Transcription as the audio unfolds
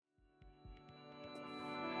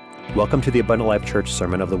Welcome to the Abundant Life Church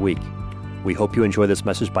Sermon of the Week. We hope you enjoy this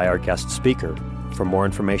message by our guest speaker. For more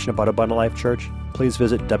information about Abundant Life Church, please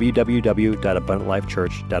visit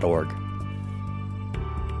www.abundantlifechurch.org.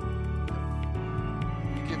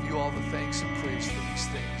 We give you all the thanks and praise for these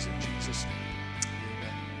things in Jesus' name.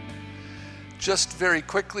 Amen. Just very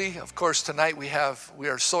quickly, of course, tonight we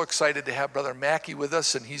are so excited to have Brother Maki with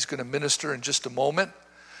us, and he's going to minister in just a moment.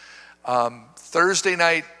 Thursday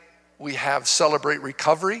night, we have Celebrate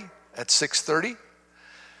Recovery at 6:30.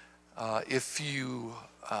 If you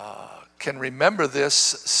can remember this,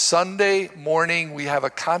 Sunday morning we have a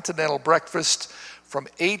continental breakfast from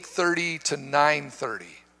 8:30 to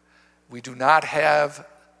 9:30. We do not have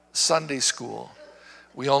Sunday school.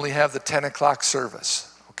 We only have the 10 o'clock service,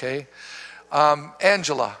 okay?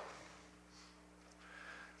 Angela,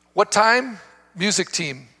 what time? Music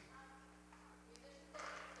team.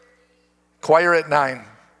 Choir at 9,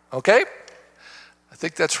 okay? I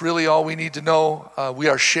think that's really all we need to know. We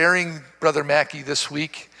are sharing Brother Maki this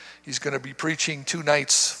week. He's going to be preaching 2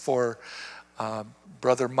 nights for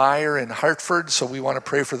Brother Meyer in Hartford, so we want to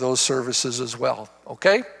pray for those services as well,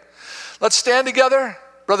 okay? Let's stand together.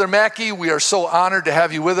 Brother Maki, we are so honored to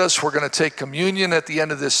have you with us. We're going to take communion at the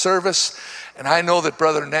end of this service, and I know that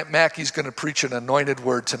Brother Maki is going to preach an anointed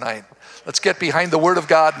word tonight. Let's get behind the Word of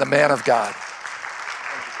God and the man of God.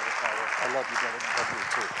 I love you, brother. I love you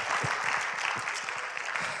too.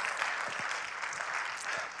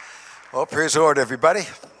 Well, praise the Lord, everybody.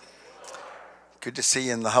 Good to see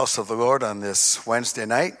you in the house of the Lord on this Wednesday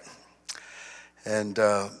night. And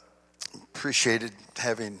appreciated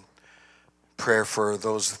having prayer for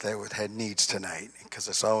those that had needs tonight, because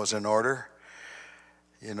it's always in order.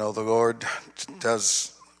 You know, the Lord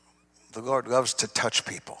loves to touch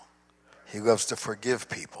people. He loves to forgive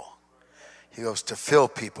people. He loves to fill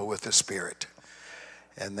people with the Spirit.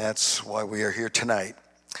 And that's why we are here tonight.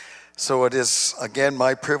 So it is, again,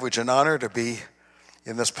 my privilege and honor to be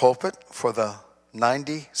in this pulpit for the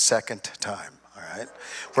 92nd time, all right?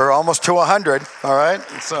 We're almost to 100, all right?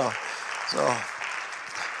 So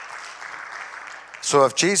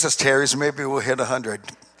if Jesus tarries, maybe we'll hit 100.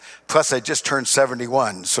 Plus, I just turned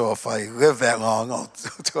 71, so if I live that long, I'll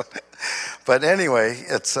do it. But anyway,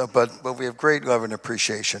 but we have great love and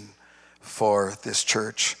appreciation for this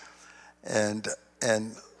church, and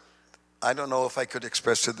I don't know if I could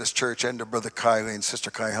express to this church and to Brother Kylie and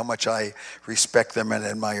Sister Kylie how much I respect them and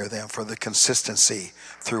admire them for the consistency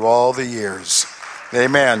through all the years.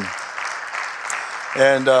 Amen.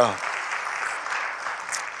 And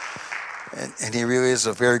he really is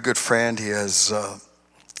a very good friend. He has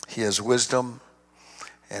wisdom,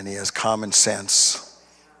 and he has common sense.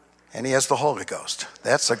 And he has the Holy Ghost.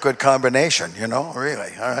 That's a good combination, you know,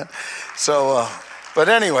 really. All right. So, but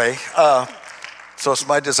anyway, so it's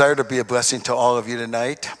my desire to be a blessing to all of you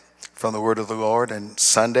tonight from the word of the Lord, and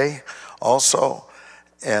Sunday also.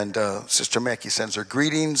 And Sister Maki sends her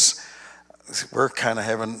greetings. They're kind of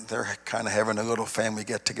having a little family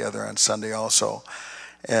get together on Sunday also.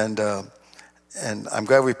 And I'm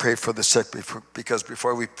glad we prayed for the sick because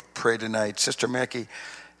before we pray tonight, Sister Maki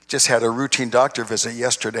just had a routine doctor visit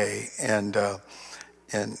yesterday, and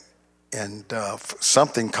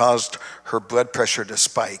something caused her blood pressure to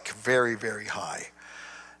spike very, very high.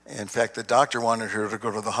 In fact, the doctor wanted her to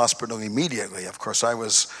go to the hospital immediately. Of course, I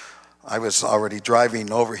was already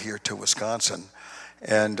driving over here to Wisconsin,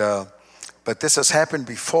 but this has happened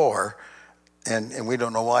before, and we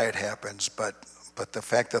don't know why it happens, but the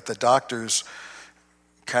fact that the doctors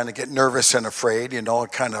kind of get nervous and afraid, you know,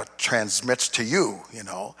 it kind of transmits to you, you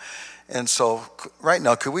know. And so right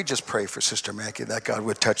now, could we just pray for Sister Maki that God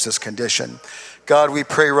would touch this condition? God, we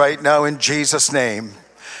pray right now in Jesus' name,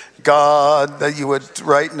 God, that you would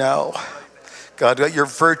right now, God, let your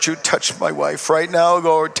virtue touch my wife right now,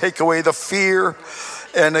 Lord. Take away the fear.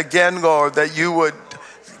 And again, Lord, that you would,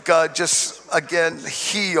 God, just again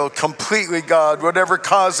heal completely, God, whatever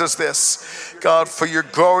causes this, God, for your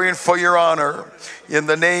glory and for your honor. In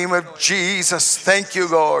the name of Jesus, thank you,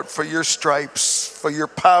 Lord, for your stripes, for your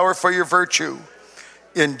power, for your virtue.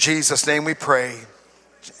 In Jesus' name we pray.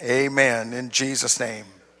 Amen. In Jesus' name.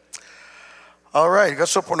 All right,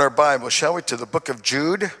 let's open our Bible, shall we, to the book of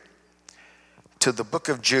Jude. To the book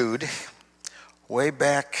of Jude, way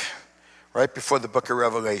back, right before the book of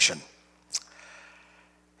Revelation.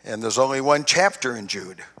 And there's only one chapter in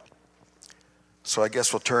Jude. So I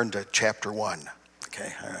guess we'll turn to chapter 1.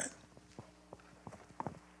 Okay, all right.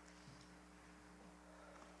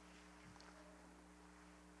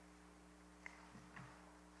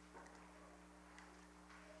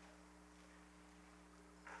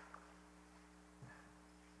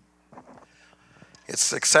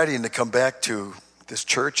 It's exciting to come back to this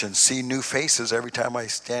church and see new faces every time I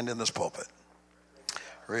stand in this pulpit.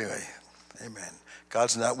 Really. Amen.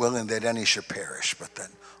 God's not willing that any should perish, but that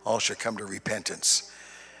all should come to repentance.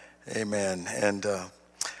 Amen.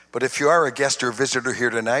 But if you are a guest or visitor here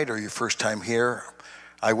tonight, or your first time here,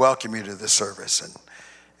 I welcome you to this service.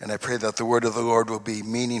 And I pray that the word of the Lord will be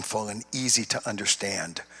meaningful and easy to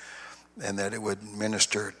understand, and that it would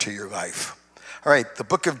minister to your life. All right, the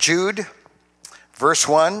book of Jude, verse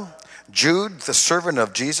 1. Jude, the servant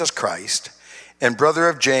of Jesus Christ, and brother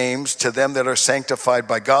of James, to them that are sanctified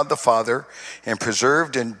by God the Father, and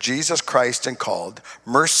preserved in Jesus Christ and called,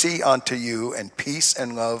 mercy unto you, and peace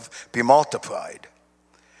and love be multiplied.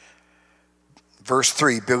 Verse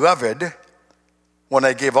 3, beloved, when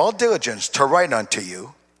I gave all diligence to write unto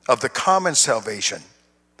you of the common salvation,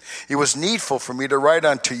 it was needful for me to write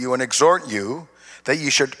unto you and exhort you that ye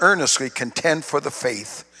should earnestly contend for the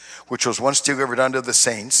faith which was once delivered unto the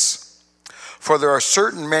saints. For there are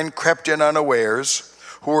certain men crept in unawares,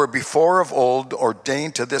 who were before of old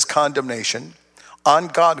ordained to this condemnation,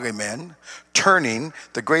 ungodly men, turning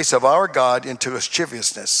the grace of our God into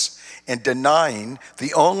lasciviousness, and denying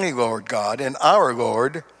the only Lord God and our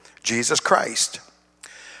Lord Jesus Christ.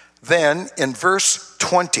 Then in verse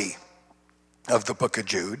 20 of the book of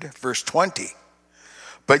Jude, verse 20,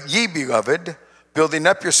 but ye, beloved, building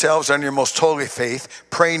up yourselves on your most holy faith,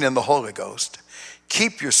 praying in the Holy Ghost,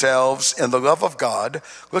 keep yourselves in the love of God,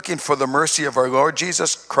 looking for the mercy of our Lord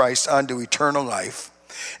Jesus Christ unto eternal life.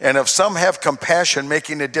 And if some have compassion,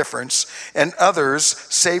 making a difference, and others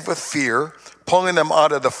save with fear, pulling them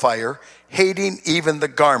out of the fire, hating even the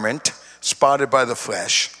garment spotted by the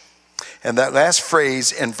flesh. And that last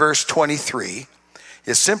phrase in verse 23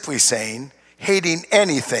 is simply saying, hating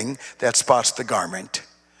anything that spots the garment.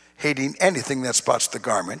 Hating anything that spots the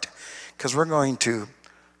garment, because we're going to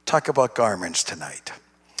talk about garments tonight.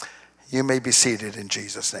 You may be seated in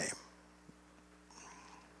Jesus' name.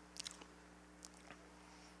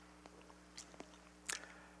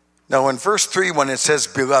 Now in verse 3, when it says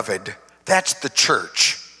beloved, that's the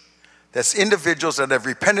church. That's individuals that have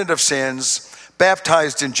repented of sins,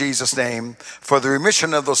 baptized in Jesus' name for the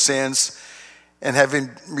remission of those sins, and having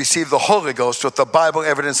received the Holy Ghost with the Bible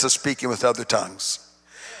evidence of speaking with other tongues.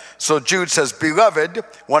 So Jude says, beloved,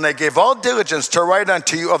 when I gave all diligence to write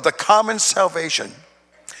unto you of the common salvation,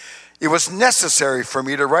 it was necessary for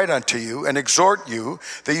me to write unto you and exhort you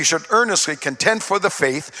that you should earnestly contend for the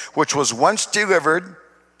faith which was once delivered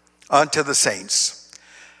unto the saints.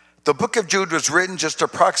 The book of Jude was written just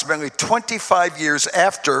approximately 25 years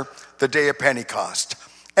after the day of Pentecost,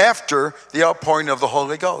 after the outpouring of the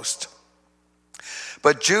Holy Ghost.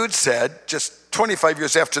 But Jude said, just 25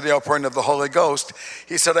 years after the outpouring of the Holy Ghost,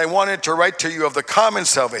 he said, I wanted to write to you of the common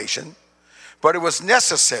salvation, but it was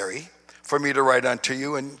necessary for me to write unto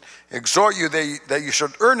you and exhort you that you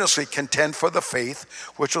should earnestly contend for the faith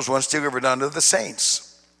which was once delivered unto the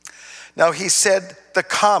saints. Now he said the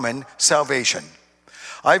common salvation.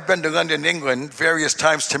 I've been to London, England, various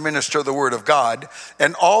times to minister the word of God,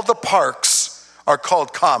 and all the parks are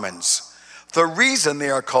called commons. The reason they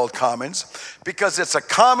are called commons, because it's a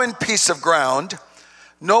common piece of ground,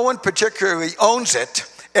 no one particularly owns it,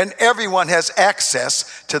 and everyone has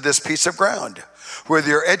access to this piece of ground. Whether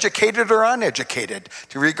you're educated or uneducated,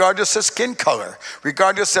 regardless of skin color,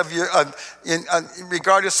 regardless of your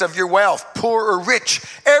wealth, poor or rich,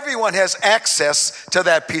 everyone has access to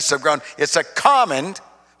that piece of ground. It's a common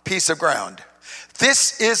piece of ground.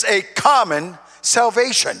 This is a common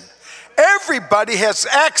salvation. Everybody has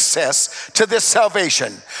access to this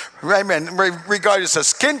salvation. Amen. Regardless of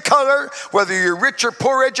skin color, whether you're rich or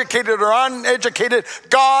poor, educated or uneducated,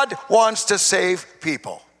 God wants to save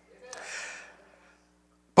people.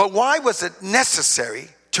 But why was it necessary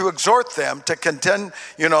to exhort them to contend,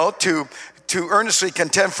 to earnestly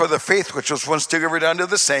contend for the faith which was once delivered unto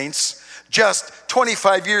the saints, just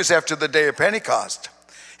 25 years after the day of Pentecost?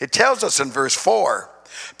 It tells us in verse 4,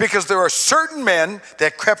 because there are certain men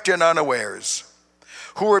that crept in unawares,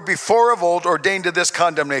 who were before of old ordained to this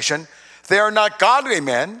condemnation. They are not godly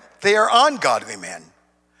men, they are ungodly men.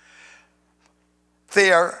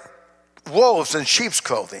 They are wolves in sheep's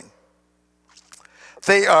clothing.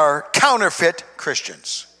 They are counterfeit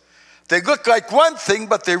Christians. They look like one thing,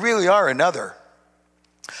 but they really are another.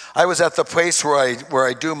 I was at the place where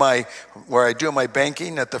I do my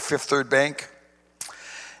banking at the Fifth Third Bank.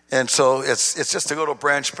 And so it's just a little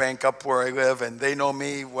branch bank up where I live, and they know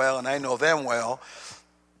me well, and I know them well.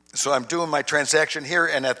 So I'm doing my transaction here,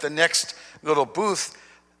 and at the next little booth,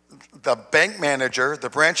 the bank manager, the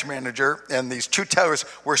branch manager, and these two tellers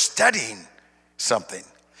were studying something.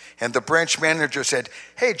 And the branch manager said,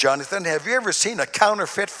 "Hey, Jonathan, have you ever seen a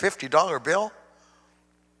counterfeit $50 bill?"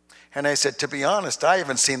 And I said, to be honest, I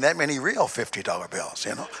haven't seen that many real $50 bills,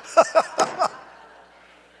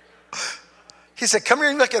 He said, come here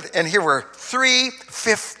and look at it. And here were 3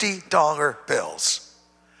 $50 bills.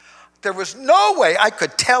 There was no way I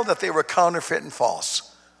could tell that they were counterfeit and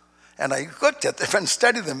false. And I looked at them and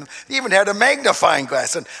studied them. They even had a magnifying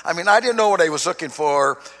glass. And I didn't know what I was looking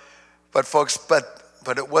for, but folks,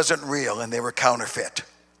 but it wasn't real, and they were counterfeit.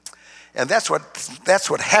 And that's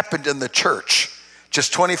what happened in the church.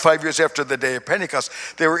 Just 25 years after the day of Pentecost,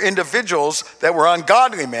 there were individuals that were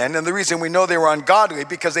ungodly men, and the reason we know they were ungodly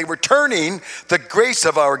because they were turning the grace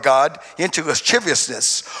of our God into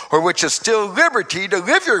lasciviousness, or which is still liberty to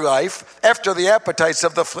live your life after the appetites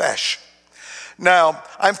of the flesh. Now,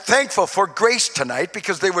 I'm thankful for grace tonight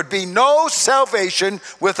because there would be no salvation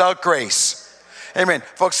without grace. Amen.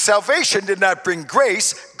 Folks, salvation did not bring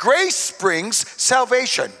grace. Grace brings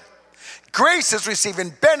salvation. Grace is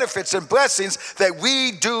receiving benefits and blessings that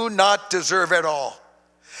we do not deserve at all.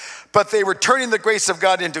 But they were turning the grace of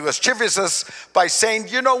God into lasciviousness by saying,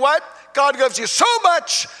 you know what? God loves you so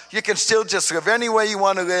much, you can still just live any way you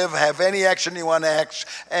want to live, have any action you want to act,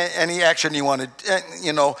 any action you want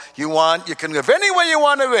to, you can live any way you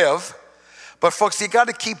want to live. But folks, you got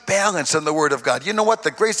to keep balance in the Word of God. You know what?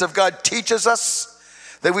 The grace of God teaches us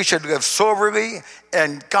that we should live soberly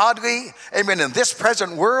and godly, amen, in this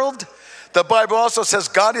present world. The Bible also says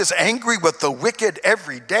God is angry with the wicked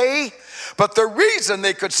every day. But the reason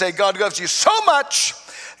they could say God loves you so much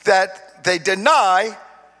that they deny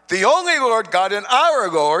the only Lord God and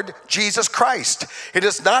our Lord, Jesus Christ. It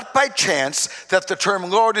is not by chance that the term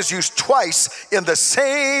Lord is used twice in the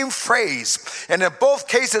same phrase. And in both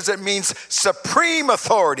cases, it means supreme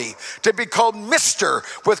authority, to be called Mr.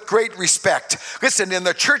 with great respect. Listen, in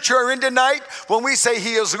the church you're in tonight, when we say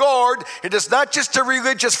he is Lord, it is not just a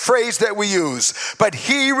religious phrase that we use, but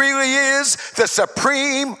he really is the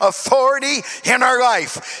supreme authority in our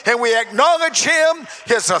life. And we acknowledge him,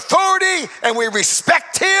 his authority, and we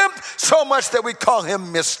respect him so much that we call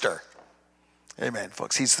him Mr. Amen,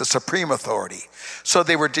 folks. He's the supreme authority. So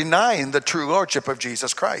they were denying the true lordship of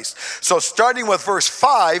Jesus Christ. So starting with verse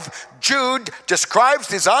 5, Jude describes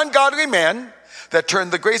these ungodly men that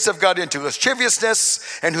turned the grace of God into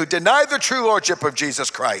lasciviousness and who deny the true lordship of Jesus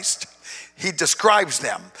Christ. He describes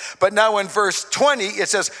them. But now in verse 20, it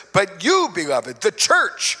says, but you, beloved, the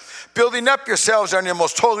church, building up yourselves on your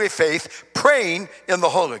most holy faith, praying in the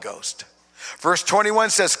Holy Ghost. Verse 21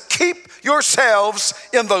 says, keep yourselves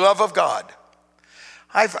in the love of God.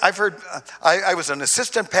 I've heard, I was an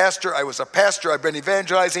assistant pastor, I was a pastor, I've been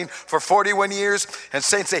evangelizing for 41 years, and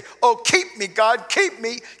saints say, oh, keep me, God, keep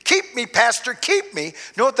me, pastor, keep me. You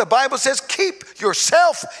know what the Bible says? Keep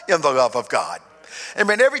yourself in the love of God.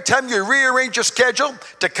 Amen. Every time you rearrange your schedule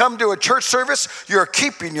to come to a church service, you're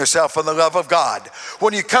keeping yourself in the love of God.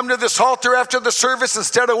 When you come to this altar after the service,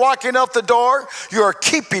 instead of walking out the door, you are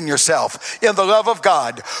keeping yourself in the love of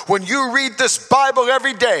God. When you read this Bible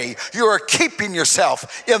every day, you are keeping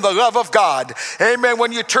yourself in the love of God. Amen.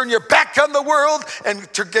 When you turn your back on the world and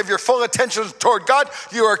to give your full attention toward God,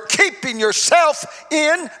 you are keeping yourself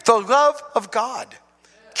in the love of God.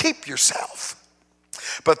 Keep yourself.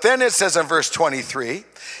 But then it says in verse 23,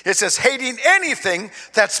 it says, hating anything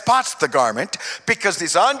that spots the garment, because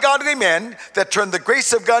these ungodly men that turn the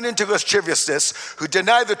grace of God into lasciviousness, who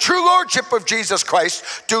deny the true lordship of Jesus Christ,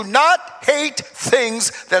 do not hate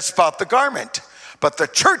things that spot the garment. But the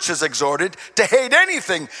church is exhorted to hate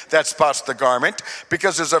anything that spots the garment,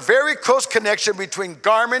 because there's a very close connection between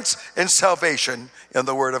garments and salvation in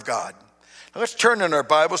the Word of God. Now let's turn in our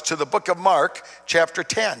Bibles to the book of Mark, chapter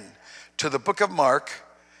 10. To the book of Mark,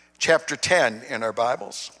 chapter 10 in our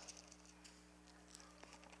Bibles.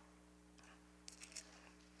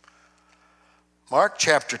 Mark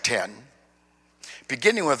chapter 10,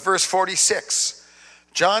 beginning with verse 46.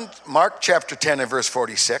 Mark chapter 10 and verse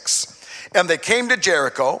 46. And they came to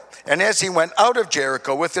Jericho, and as he went out of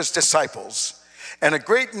Jericho with his disciples, and a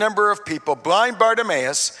great number of people, blind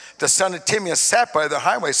Bartimaeus, the son of Timaeus, sat by the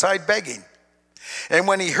highway side begging. And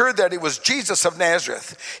when he heard that it was Jesus of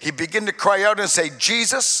Nazareth, he began to cry out and say,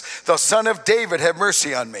 Jesus, the son of David, have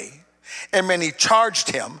mercy on me. And many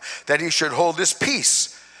charged him that he should hold his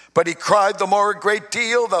peace. But he cried the more a great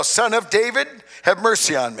deal, thou son of David, have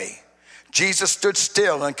mercy on me. Jesus stood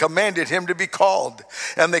still and commanded him to be called.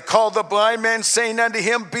 And they called the blind man, saying unto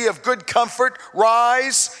him, be of good comfort,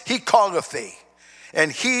 rise, he calleth thee.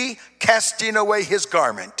 And he, casting away his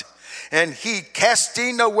garment,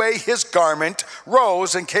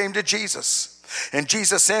 rose and came to Jesus. And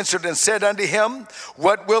Jesus answered and said unto him,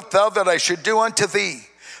 what wilt thou that I should do unto thee?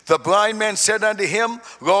 The blind man said unto him,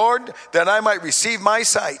 Lord, that I might receive my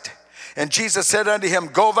sight. And Jesus said unto him,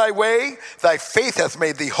 Go thy way, thy faith hath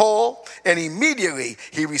made thee whole. And immediately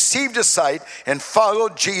he received his sight and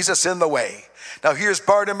followed Jesus in the way. Now here's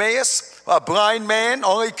Bartimaeus, a blind man.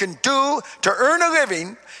 All he can do to earn a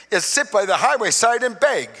living is sit by the highway side and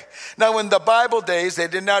beg. Now in the Bible days, they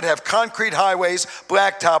did not have concrete highways,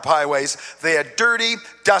 blacktop highways. They had dirty,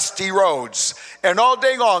 dusty roads. And all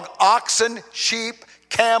day long, oxen, sheep,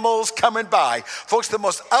 camels coming by. Folks, the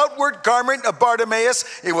most outward garment of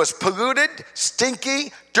Bartimaeus, it was polluted,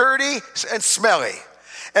 stinky, dirty, and smelly.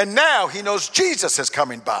 And now he knows Jesus is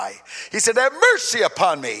coming by. He said, Have mercy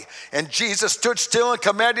upon me. And Jesus stood still and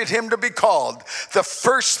commanded him to be called. The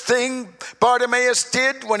first thing Bartimaeus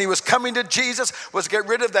did when he was coming to Jesus was get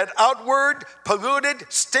rid of that outward, polluted,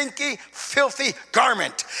 stinky, filthy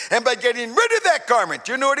garment. And by getting rid of that garment,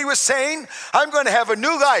 you know what he was saying? I'm going to have a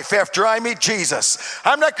new life after I meet Jesus.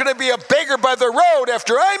 I'm not going to be a beggar by the road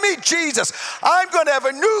after I meet Jesus. I'm going to have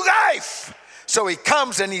a new life. So he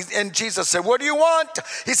comes and Jesus said, What do you want?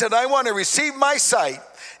 He said, I want to receive my sight.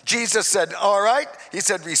 Jesus said, All right. He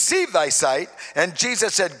said, Receive thy sight. And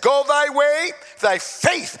Jesus said, Go thy way, thy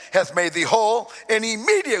faith hath made thee whole. And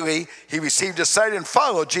immediately he received his sight and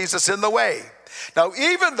followed Jesus in the way. Now,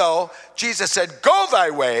 even though Jesus said, Go thy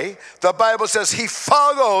way, the Bible says he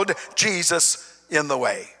followed Jesus in the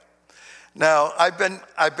way. Now, I've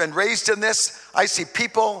been raised in this. I see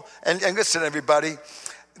people, and listen, everybody,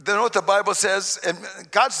 you know what the Bible says? And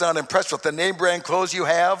God's not impressed with the name brand clothes you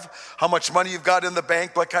have, how much money you've got in the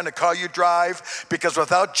bank, what kind of car you drive. Because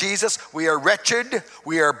without Jesus, we are wretched,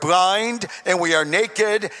 we are blind, and we are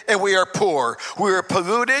naked, and we are poor. We are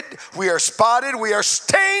polluted, we are spotted, we are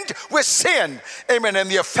stained with sin. Amen. And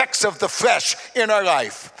the effects of the flesh in our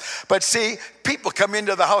life. But see, people come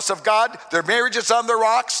into the house of God, their marriage is on the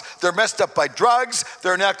rocks, they're messed up by drugs,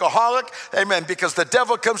 they're an alcoholic, amen, because the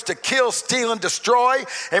devil comes to kill, steal, and destroy,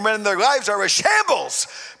 amen, and their lives are a shambles.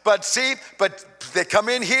 But they come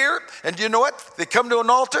in here, and you know what? They come to an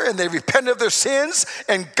altar, and they repent of their sins,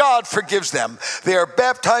 and God forgives them. They are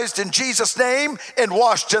baptized in Jesus' name and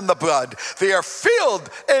washed in the blood. They are filled,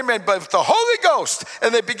 amen, with the Holy Ghost,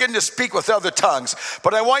 and they begin to speak with other tongues.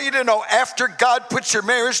 But I want you to know, after God puts your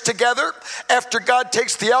marriage together, after God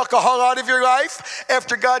takes the alcohol out of your life,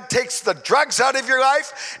 after God takes the drugs out of your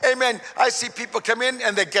life, amen, I see people come in,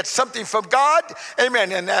 and they get something from God,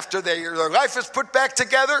 amen, and after their life is put back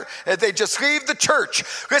together, and they just leave the church.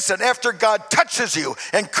 Listen, after God touches you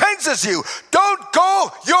and cleanses you, don't go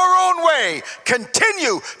your own way.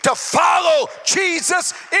 Continue to follow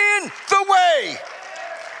Jesus in the way.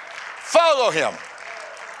 Follow him.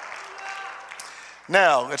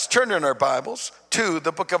 Now, let's turn in our Bibles to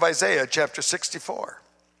the book of Isaiah, chapter 64.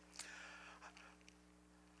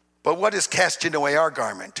 But what is casting away our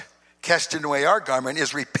garment? Casting away our garment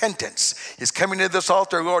is repentance. He's coming to this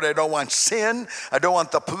altar, Lord, I don't want sin. I don't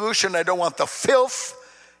want the pollution. I don't want the filth.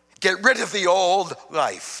 Get rid of the old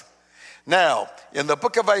life. Now, in the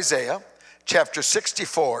book of Isaiah, chapter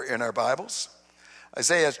 64 in our Bibles,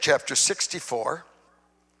 Isaiah chapter 64,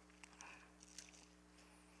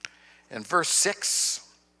 and verse 6,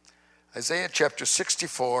 Isaiah chapter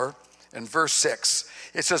 64 and verse 6,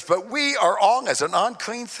 it says, But we are all as an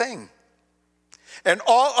unclean thing, and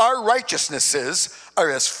all our righteousnesses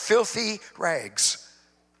are as filthy rags.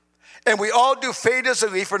 And we all do fade as a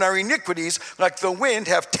leaf, and our iniquities, like the wind,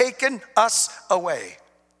 have taken us away.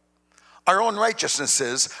 Our own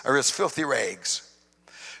righteousnesses are as filthy rags.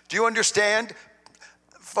 Do you understand?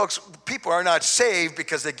 Folks, people are not saved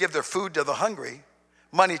because they give their food to the hungry,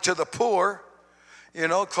 money to the poor,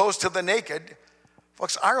 clothes to the naked.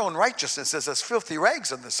 Folks, our own righteousness is as filthy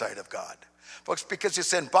rags in the sight of God. Folks, because you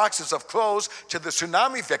send boxes of clothes to the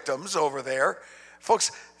tsunami victims over there,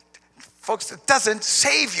 folks, it doesn't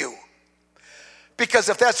save you. Because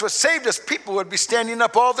if that's what saved us, people would be standing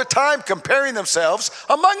up all the time comparing themselves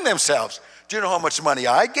among themselves. Do you know how much money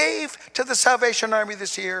I gave to the Salvation Army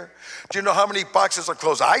this year? Do you know how many boxes of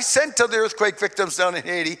clothes I sent to the earthquake victims down in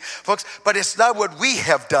Haiti? Folks, but it's not what we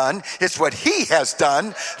have done. It's what he has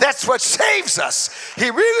done. That's what saves us. He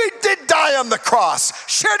really did die on the cross,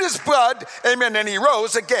 shed his blood, amen, and he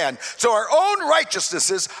rose again. So our own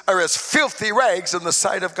righteousnesses are as filthy rags in the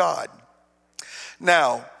sight of God.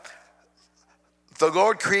 Now, the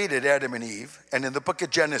Lord created Adam and Eve, and in the book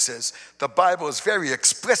of Genesis, the Bible is very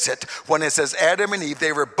explicit when it says Adam and Eve,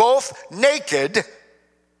 they were both naked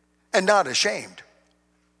and not ashamed.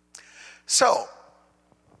 So,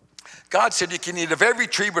 God said you can eat of every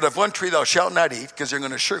tree, but of one tree thou shalt not eat, because you're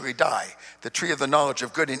going to surely die, the tree of the knowledge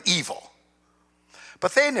of good and evil.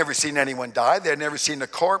 But they had never seen anyone die. They had never seen a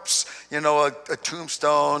corpse, a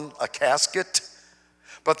tombstone, a casket.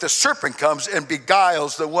 But the serpent comes and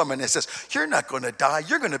beguiles the woman and says, you're not going to die.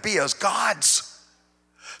 You're going to be as gods.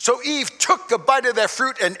 So Eve took the bite of that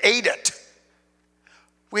fruit and ate it.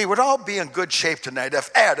 We would all be in good shape tonight if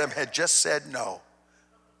Adam had just said no.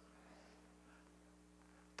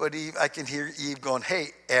 But Eve, I can hear Eve going, hey,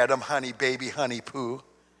 Adam, honey, baby, honey, poo.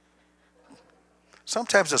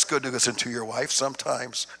 Sometimes it's good to listen to your wife.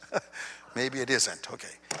 Sometimes maybe it isn't. Okay.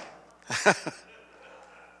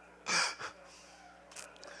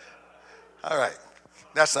 All right.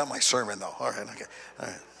 That's not my sermon, though. All right. Okay. All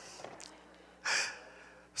right.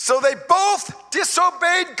 So they both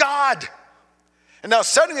disobeyed God. And now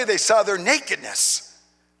suddenly they saw their nakedness.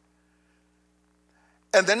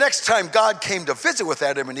 And the next time God came to visit with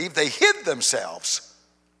Adam and Eve, they hid themselves.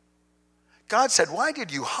 God said, why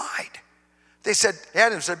did you hide? They said,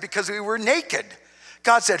 Adam said, because we were naked.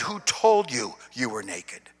 God said, who told you you were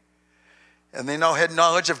naked? And they now had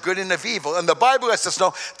knowledge of good and of evil. And the Bible lets us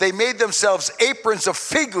know they made themselves aprons of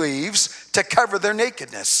fig leaves to cover their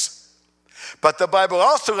nakedness. But the Bible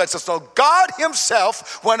also lets us know God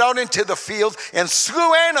himself went out into the field and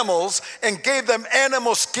slew animals and gave them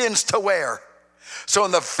animal skins to wear. So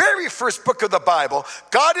in the very first book of the Bible,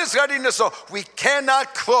 God is letting us know we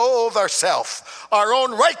cannot clothe ourselves. Our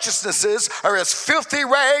own righteousnesses are as filthy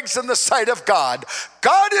rags in the sight of God.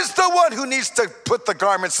 God is the one who needs to put the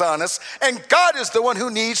garments on us, and God is the one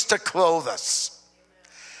who needs to clothe us.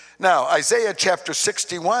 Now, Isaiah chapter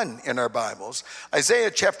 61 in our Bibles.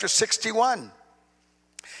 Isaiah chapter 61.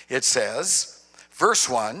 It says, verse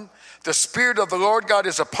 1, the Spirit of the Lord God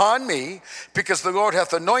is upon me, because the Lord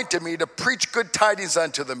hath anointed me to preach good tidings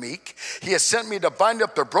unto the meek. He has sent me to bind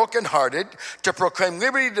up the brokenhearted, to proclaim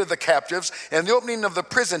liberty to the captives, and the opening of the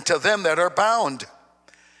prison to them that are bound.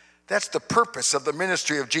 That's the purpose of the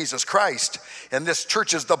ministry of Jesus Christ. And this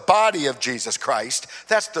church is the body of Jesus Christ.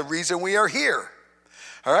 That's the reason we are here.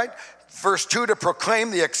 All right? Verse 2, to proclaim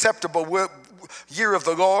the acceptable year of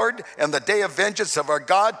the Lord and the day of vengeance of our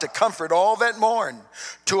God, to comfort all that mourn,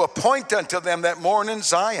 to appoint unto them that mourn in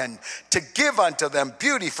Zion, to give unto them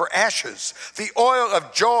beauty for ashes, the oil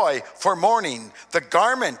of joy for mourning, the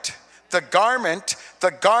garment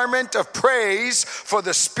of praise for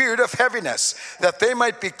the spirit of heaviness, that they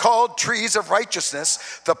might be called trees of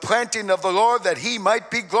righteousness, the planting of the Lord, that he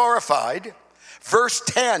might be glorified. Verse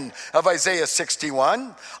 10 of Isaiah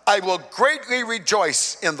 61, I will greatly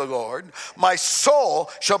rejoice in the Lord. My soul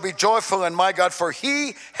shall be joyful in my God, for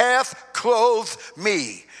he hath clothed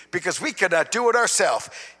me. Because we cannot do it ourselves.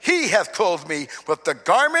 He hath clothed me with the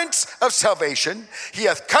garments of salvation. He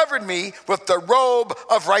hath covered me with the robe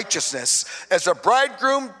of righteousness. As a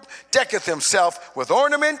bridegroom decketh himself with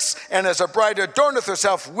ornaments, and as a bride adorneth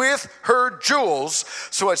herself with her jewels.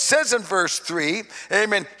 So it says in verse 3,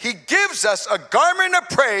 amen, he gives us a garment of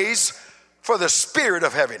praise for the spirit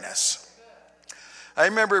of heaviness. I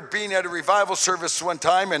remember being at a revival service one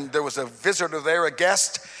time, and there was a visitor there, a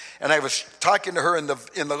guest, and I was talking to her in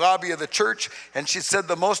the lobby of the church, and she said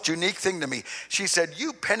the most unique thing to me. She said,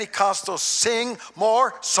 you Pentecostals sing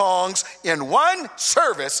more songs in one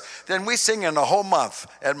service than we sing in a whole month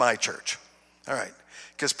at my church. All right.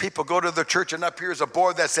 Because people go to the church, and up here is a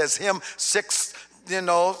board that says hymn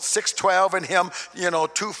 612 and hymn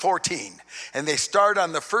 214. And they start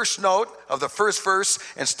on the first note of the first verse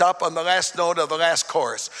and stop on the last note of the last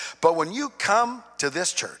chorus. But when you come to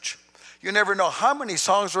this church, you never know how many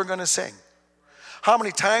songs we're going to sing, how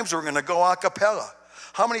many times we're going to go a cappella,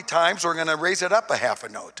 how many times we're going to raise it up a half a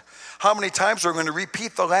note, how many times we're going to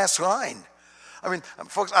repeat the last line. I mean,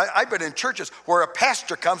 folks, I've been in churches where a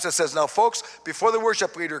pastor comes and says, now, folks, before the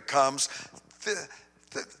worship leader comes,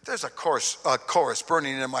 there's a chorus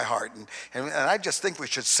burning in my heart, and I just think we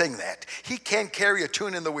should sing that. He can't carry a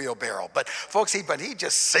tune in the wheelbarrow, but folks, he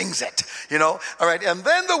just sings it, All right, and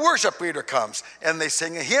then the worship leader comes, and they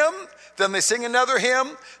sing a hymn, then they sing another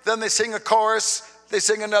hymn, then they sing a chorus, they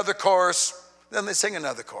sing another chorus, then they sing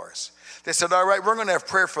another chorus. They said, all right, we're going to have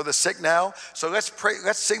prayer for the sick now, so let's pray.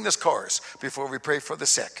 Let's sing this chorus before we pray for the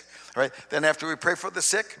sick. All right, then after we pray for the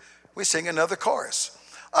sick, we sing another chorus.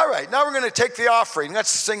 All right, now we're going to take the offering. Let's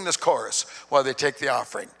sing this chorus while they take the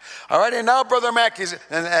offering. All right, and now Brother Mackey's,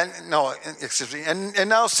 and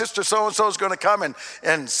now Sister so-and-so is going to come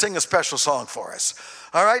and sing a special song for us.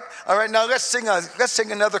 All right, now let's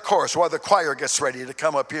sing another chorus while the choir gets ready to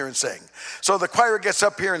come up here and sing. So the choir gets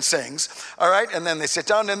up here and sings, all right, and then they sit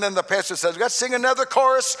down, and then the pastor says, let's sing another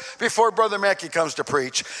chorus before Brother Maki comes to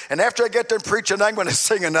preach. And after I get done preaching, I'm going to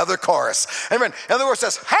sing another chorus. Amen. And the word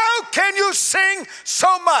says, how can you sing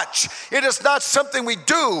so much? It is not something we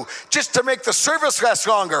do just to make the service last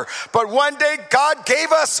longer, but one day God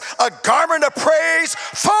gave us a garment of praise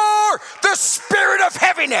for the spirit of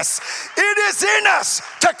heaviness. It is in us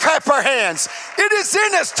to clap our hands. It is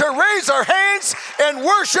in us to raise our hands and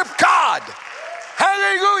worship God.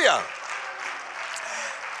 Hallelujah.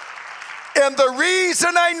 And the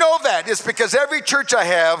reason I know that is because every church I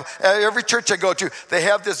go to, they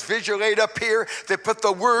have this visual aid up here. They put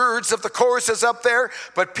the words of the choruses up there,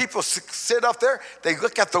 but people sit up there, they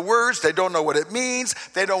look at the words, they don't know what it means,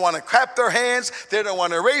 they don't want to clap their hands, they don't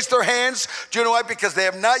want to raise their hands. Do you know why? Because they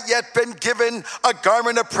have not yet been given a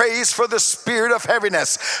garment of praise for the spirit of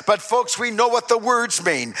heaviness. But folks, we know what the words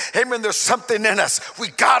mean. Amen, there's something in us. We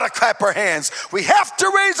gotta clap our hands. We have to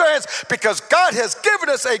raise our hands because God has given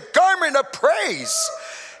us a garment of praise.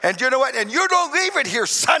 And you know what? And you don't leave it here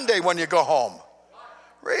Sunday when you go home.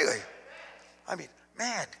 Really? I mean,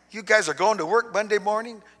 man, you guys are going to work Monday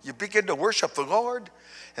morning. You begin to worship the Lord.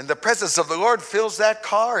 And the presence of the Lord fills that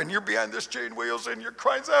car. And you're behind the steering wheels and you're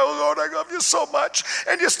crying, oh, Lord, I love you so much.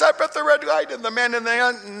 And you stop at the red light. And the man in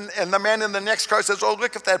the next car says, oh,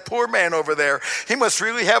 look at that poor man over there. He must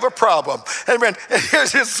really have a problem. Amen. And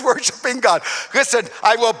he's worshiping God. Listen,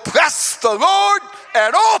 I will bless the Lord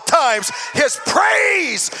at all times. His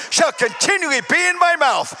praise shall continually be in my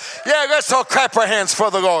mouth. Yeah, let's all clap our hands for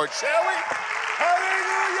the Lord, shall we?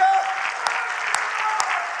 Hallelujah.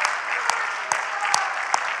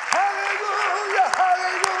 Hallelujah,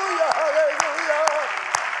 hallelujah, hallelujah.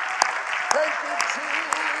 Thank you,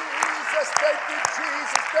 Jesus. Thank you,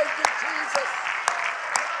 Jesus. Thank you, Jesus.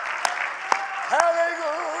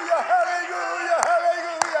 Hallelujah, hallelujah,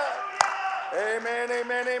 hallelujah. Amen,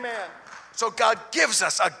 amen, amen. So God gives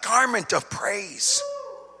us a garment of praise.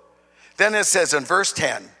 Then it says in verse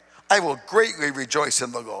 10, I will greatly rejoice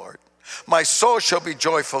in the Lord. My soul shall be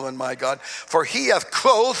joyful in my God, for he hath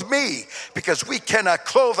clothed me, because we cannot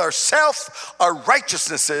clothe ourselves. Our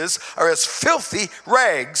righteousnesses are as filthy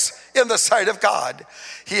rags in the sight of God.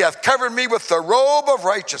 He hath covered me with the robe of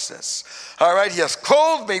righteousness. All right, he hath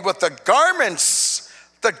clothed me with the garments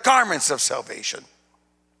of salvation.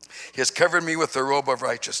 He has covered me with the robe of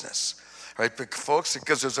righteousness. Right, folks,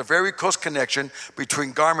 because there's a very close connection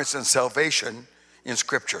between garments and salvation in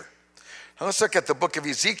Scripture. Now let's look at the book of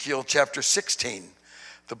Ezekiel chapter 16.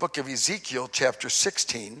 The book of Ezekiel chapter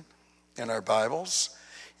 16 in our Bibles.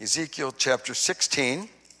 Ezekiel chapter 16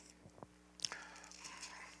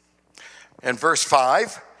 and verse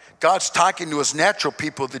 5. God's talking to his natural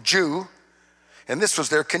people, the Jew, and this was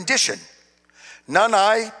their condition. None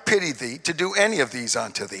I pity thee to do any of these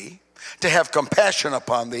unto thee, to have compassion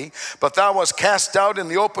upon thee, but thou wast cast out in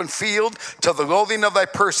the open field to the loathing of thy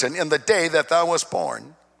person in the day that thou wast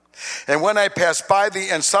born. And when I passed by thee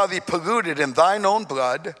and saw thee polluted in thine own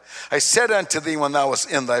blood, I said unto thee when thou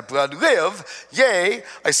wast in thy blood, live. Yea,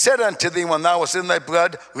 I said unto thee when thou wast in thy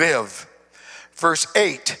blood, live. Verse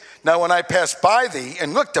 8, now when I passed by thee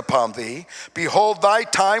and looked upon thee, behold, thy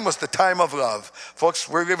time was the time of love. Folks,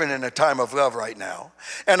 we're living in a time of love right now.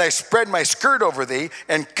 And I spread my skirt over thee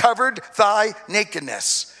and covered thy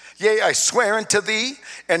nakedness. Yea, I swear unto thee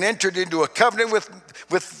and entered into a covenant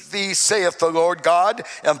with thee, saith the Lord God,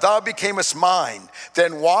 and thou becamest mine.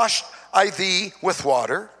 Then washed I thee with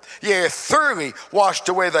water. Yea, I thoroughly washed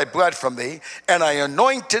away thy blood from thee, and I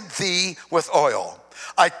anointed thee with oil.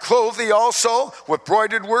 I clothed thee also with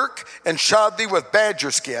broidered work, and shod thee with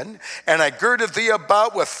badger skin, and I girded thee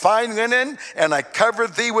about with fine linen, and I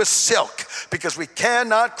covered thee with silk, because we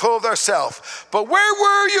cannot clothe ourselves. But where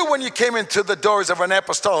were you when you came into the doors of an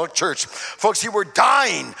apostolic church? Folks, you were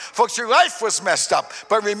dying. Folks, your life was messed up.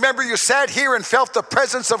 But remember, you sat here and felt the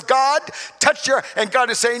presence of God, and God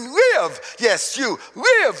is saying, live. Yes, you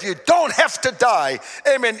live. You don't have to die,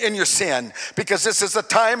 amen, in your sin, because this is a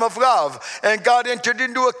time of love. And God entered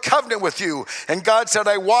into a covenant with you. And God said,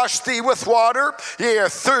 I washed thee with water. Yea, I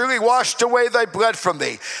thoroughly washed away thy blood from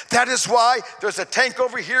thee. That is why there's a tank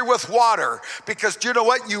over here with water. Because do you know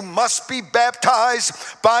what? You must be baptized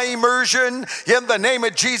by immersion in the name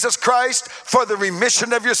of Jesus Christ for the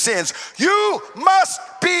remission of your sins. You must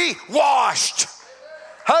be washed.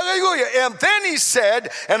 Hallelujah. And then he said,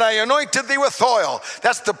 and I anointed thee with oil.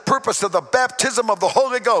 That's the purpose of the baptism of the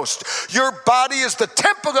Holy Ghost. Your body is the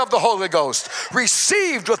temple of the Holy Ghost,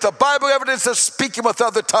 received with the Bible evidence of speaking with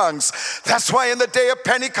other tongues. That's why in the day of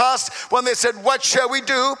Pentecost, when they said, what shall we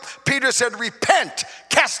do? Peter said, repent,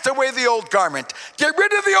 cast away the old garment, get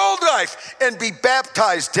rid of the old life, and be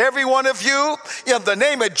baptized, every one of you, in the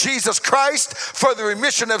name of Jesus Christ, for the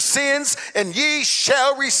remission of sins, and ye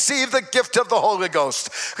shall receive the gift of the Holy Ghost.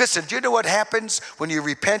 Listen, do you know what happens when you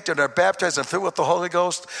repent and are baptized and filled with the Holy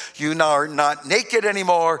Ghost? You now are not naked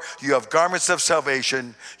anymore. You have garments of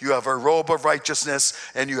salvation. You have a robe of righteousness,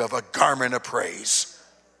 and you have a garment of praise.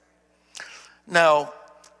 Now,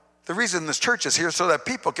 the reason this church is here is so that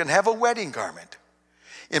people can have a wedding garment.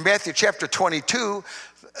 In Matthew chapter 22,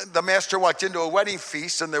 the master walked into a wedding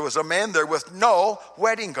feast, and there was a man there with no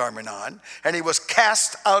wedding garment on, and he was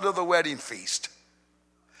cast out of the wedding feast.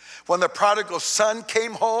 When the prodigal son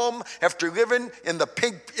came home after living in the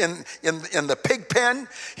pig pen,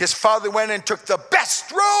 his father went and took the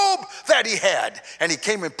best robe that he had, and he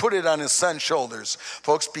came and put it on his son's shoulders.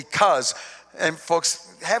 Folks,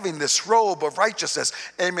 having this robe of righteousness,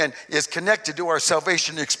 amen, is connected to our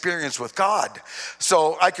salvation experience with God.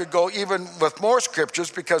 So I could go even with more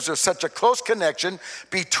scriptures because there's such a close connection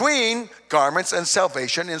between garments and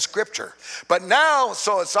salvation in Scripture. But now,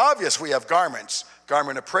 so it's obvious we have garments.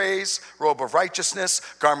 Garment of praise, robe of righteousness,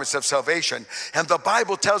 garments of salvation. And the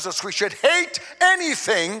Bible tells us we should hate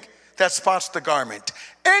anything that spots the garment.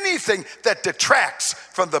 Anything that detracts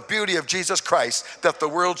from the beauty of Jesus Christ that the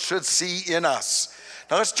world should see in us.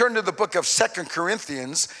 Now let's turn to the book of 2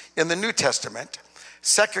 Corinthians in the New Testament.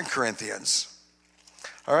 2 Corinthians,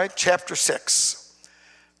 all right, chapter 6.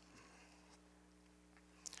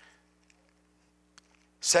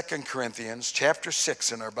 2 Corinthians chapter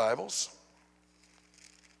 6 in our Bibles.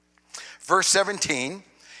 Verse 17,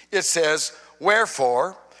 it says,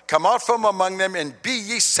 wherefore, come out from among them, and be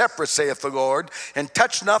ye separate, saith the Lord, and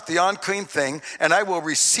touch not the unclean thing, and I will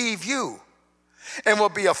receive you, and will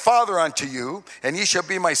be a father unto you, and ye shall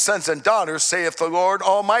be my sons and daughters, saith the Lord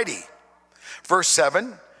Almighty. Verse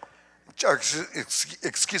 7,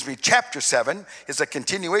 chapter 7 is a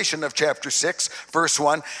continuation of chapter 6, verse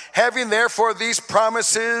 1. Having therefore these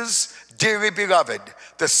promises, dearly beloved,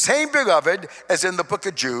 the same beloved as in the book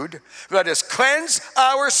of Jude, let us cleanse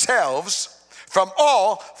ourselves from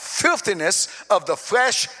all filthiness of the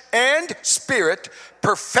flesh and spirit,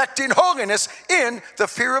 perfecting holiness in the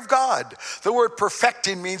fear of God. The word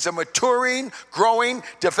perfecting means a maturing, growing,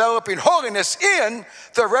 developing holiness in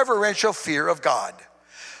the reverential fear of God.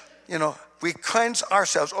 You know, we cleanse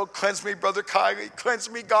ourselves. Oh, cleanse me, Brother Kylie. Cleanse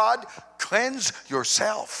me, God. Cleanse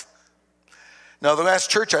yourself. Now, the last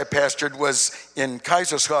church I pastored was in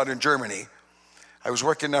Kaiserslautern, Germany. I was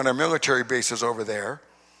working on our military bases over there.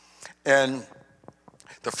 And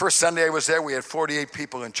the first Sunday I was there, we had 48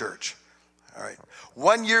 people in church. All right.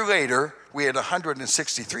 1 year later, we had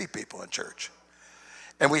 163 people in church.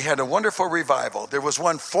 And we had a wonderful revival. There was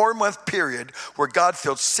one 4-month period where God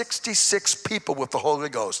filled 66 people with the Holy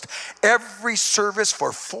Ghost. Every service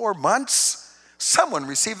for 4 months, someone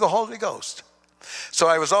received the Holy Ghost. So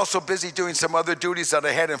I was also busy doing some other duties that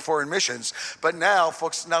I had in foreign missions. But now,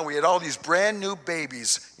 folks, we had all these brand new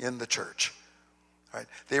babies in the church. All right.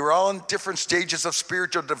 They were all in different stages of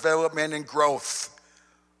spiritual development and growth.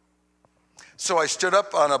 So I stood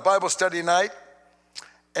up on a Bible study night,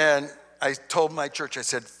 and I told my church, I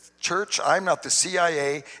said, church, I'm not the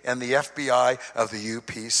CIA and the FBI of the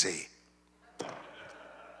UPC.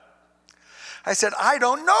 I said, I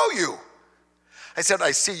don't know you. I said,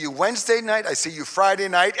 I see you Wednesday night, I see you Friday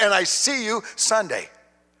night, and I see you Sunday.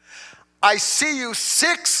 I see you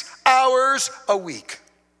 6 hours a week.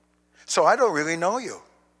 So I don't really know you.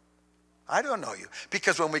 I don't know you.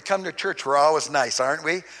 Because when we come to church, we're always nice, aren't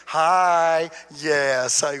we? Hi,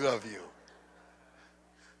 yes, I love you.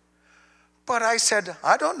 But I said,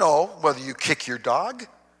 I don't know whether you kick your dog.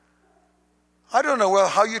 I don't know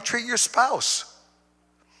how you treat your spouse.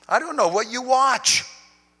 I don't know what you watch.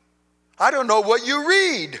 I don't know what you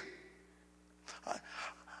read.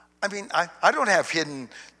 I mean, I don't have hidden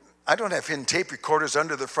tape recorders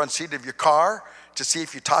under the front seat of your car to see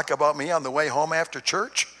if you talk about me on the way home after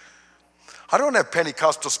church. I don't have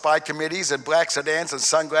Pentecostal spy committees and black sedans and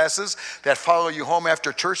sunglasses that follow you home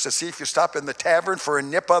after church to see if you stop in the tavern for a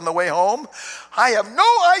nip on the way home. I have no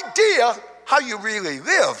idea how you really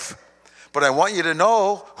live. But I want you to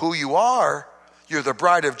know who you are. You're the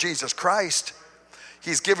bride of Jesus Christ.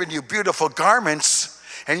 He's given you beautiful garments,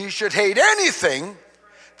 and you should hate anything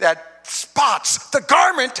that spots the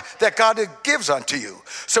garment that God gives unto you.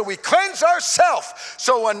 So we cleanse ourselves.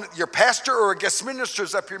 So when your pastor or a guest minister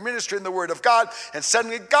is up here ministering the word of God, and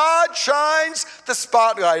suddenly God shines the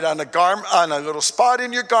spotlight on a little spot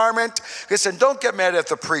in your garment. Listen, don't get mad at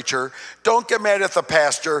the preacher. Don't get mad at the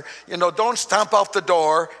pastor. Don't stomp out the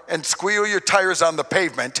door and squeal your tires on the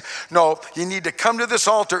pavement. No, you need to come to this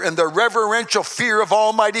altar in the reverential fear of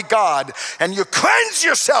Almighty God, and you cleanse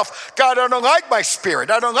yourself. God, I don't like my spirit.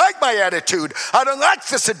 I don't like my attitude. I don't like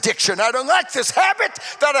this addiction. I don't like this habit.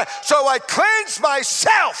 So I cleanse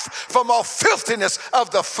myself from all filthiness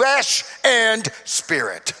of the flesh and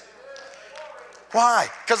spirit. Why?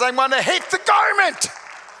 Because I want to hate the garment.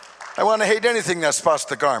 I want to hate anything that spots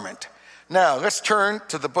the garment. Now, let's turn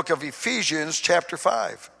to the book of Ephesians chapter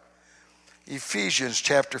 5. Ephesians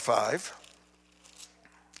chapter 5.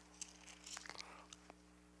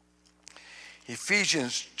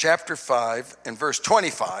 Ephesians chapter 5 and verse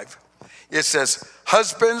 25, it says,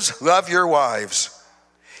 husbands, love your wives,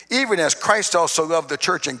 even as Christ also loved the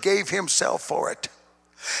church and gave himself for it,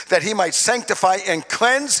 that he might sanctify and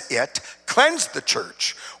cleanse the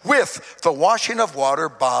church with the washing of water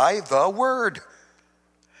by the word,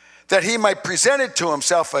 that he might present it to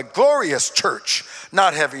himself a glorious church,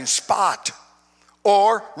 not having spot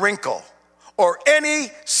or wrinkle or any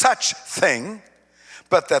such thing,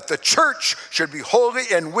 but that the church should be holy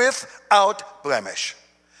and without blemish.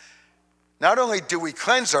 Not only do we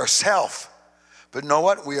cleanse ourselves, but know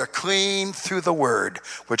what? We are clean through the word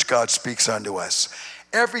which God speaks unto us.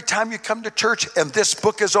 Every time you come to church and this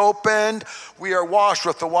book is opened, we are washed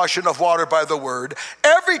with the washing of water by the word.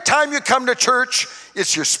 Every time you come to church,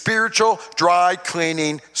 it's your spiritual dry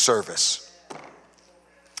cleaning service.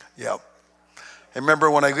 Yep. I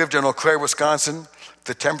remember when I lived in Eau Claire, Wisconsin,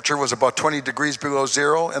 the temperature was about 20 degrees below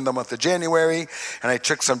zero in the month of January, and I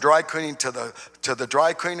took some dry cleaning to the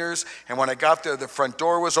dry cleaners, and when I got there, the front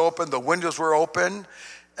door was open, the windows were open,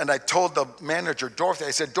 and I told the manager, Dorothy,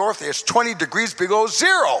 I said, Dorothy, it's 20 degrees below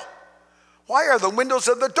zero. Why are the windows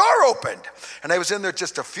of the door opened? And I was in there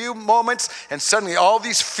just a few moments, and suddenly all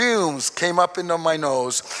these fumes came up into my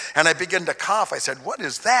nose, and I began to cough. I said, what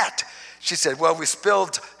is that? She said, well, we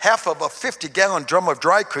spilled half of a 50-gallon drum of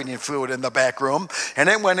dry cleaning fluid in the back room, and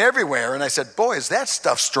it went everywhere. And I said, boy, is that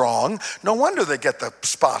stuff strong. No wonder they get the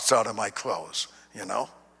spots out of my clothes,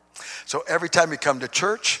 So every time you come to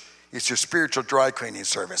church, it's your spiritual dry cleaning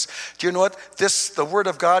service. Do you know what? The word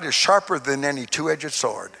of God is sharper than any two-edged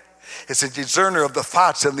sword. It's a discerner of the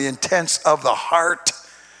thoughts and the intents of the heart.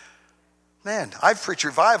 Man, I've preached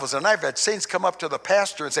revivals, and I've had saints come up to the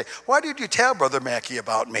pastor and say, why did you tell Brother Maki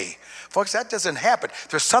about me? Folks, that doesn't happen.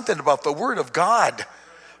 There's something about the word of God,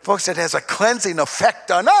 folks, that has a cleansing effect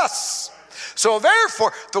on us. So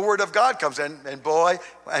therefore, the word of God comes in, and boy,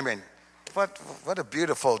 what a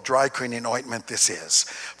beautiful dry cleaning ointment this is.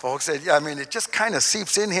 Folks, it just kind of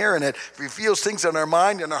seeps in here, and it reveals things in our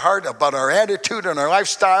mind and our heart about our attitude and our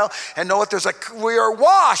lifestyle. And know what? We are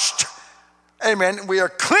washed. Amen. We are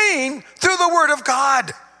clean through the word of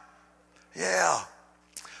God. Yeah.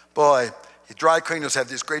 Boy, the dry cleaners have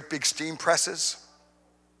these great big steam presses.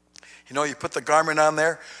 You put the garment on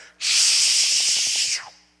there.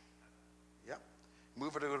 Yep.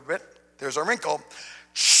 Move it a little bit. There's a wrinkle.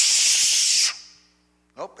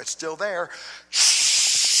 Nope, it's still there.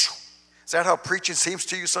 Is that how preaching seems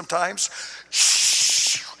to you sometimes?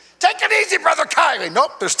 Take it easy, Brother Kylie.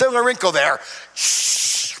 Nope, there's still a wrinkle there.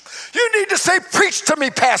 You need to say, preach to me,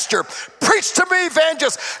 pastor. Preach to me,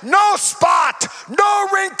 evangelist. No spot, no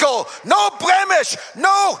wrinkle, no blemish,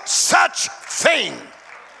 no such thing.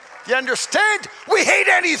 You understand? We hate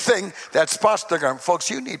anything that spots the garment. Folks,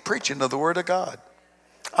 you need preaching of the word of God.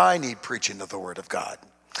 I need preaching of the word of God.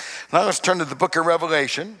 Now let's turn to the book of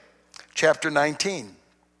Revelation, chapter 19.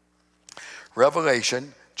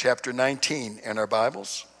 Revelation, chapter 19 in our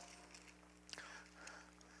Bibles.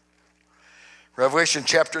 Revelation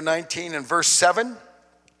chapter 19 and verse 7.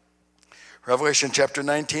 Revelation chapter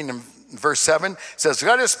 19 and verse 7 says,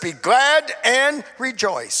 let us be glad and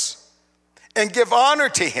rejoice and give honor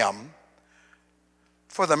to him,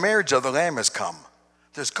 for the marriage of the Lamb has come.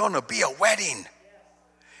 There's going to be a wedding.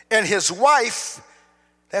 And his wife,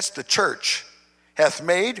 that's the church, hath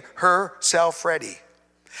made herself ready.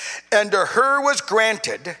 And to her was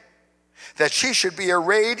granted that she should be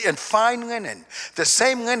arrayed in fine linen, the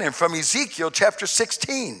same linen from Ezekiel chapter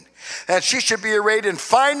 16. And she should be arrayed in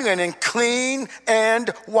fine linen, clean and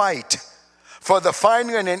white. For the fine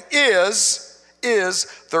linen is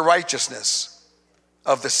the righteousness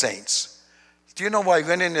of the saints. Do you know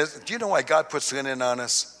why God puts linen on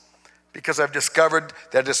us? because I've discovered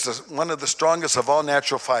that it's one of the strongest of all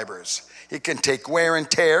natural fibers. It can take wear and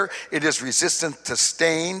tear. It is resistant to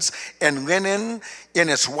stains, and linen in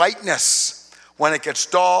its whiteness, when it gets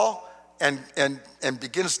dull and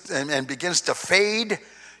begins to fade,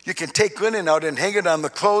 you can take linen out and hang it on the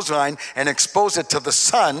clothesline and expose it to the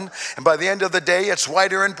sun, and by the end of the day, it's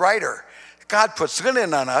whiter and brighter. God puts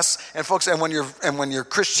linen on us, and folks, and when your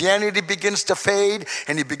Christianity begins to fade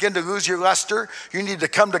and you begin to lose your luster, you need to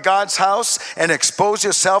come to God's house and expose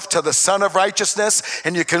yourself to the Son of Righteousness,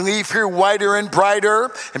 and you can leave here whiter and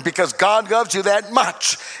brighter, and because God loves you that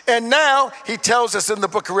much. And now he tells us in the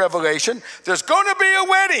book of Revelation, there's going to be a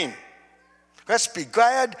wedding. Let's be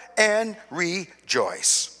glad and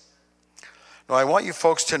rejoice. Now, I want you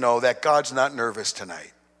folks to know that God's not nervous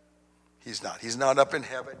tonight. He's not. He's not up in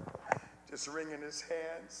heaven, just wringing his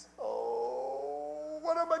hands. Oh,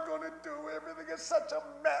 what am I going to do? Everything is such a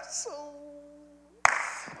mess. Oh.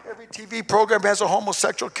 Every TV program has a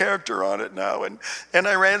homosexual character on it now, and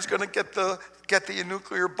Iran's going to get the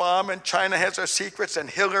nuclear bomb, and China has their secrets, and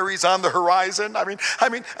Hillary's on the horizon. I mean,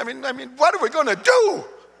 what are we going to do?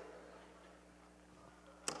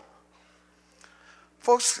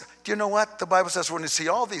 Folks, do you know what? The Bible says when you see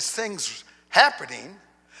all these things happening,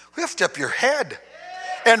 lift up your head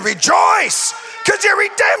and rejoice, because your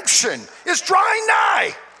redemption is drawing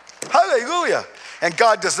nigh. Hallelujah. And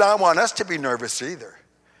God does not want us to be nervous either.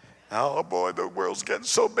 Oh boy, the world's getting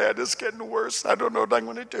so bad, it's getting worse. I don't know what I'm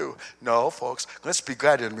going to do. No, folks, let's be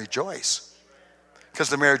glad and rejoice, because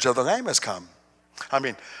the marriage of the Lamb has come.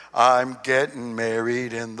 I'm getting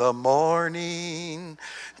married in the morning.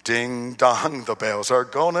 Ding dong, the bells are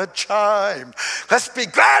going to chime. Let's be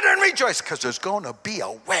glad and rejoice, because there's going to be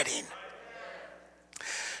a wedding.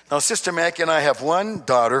 Now, Sister Maki and I have one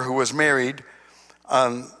daughter who was married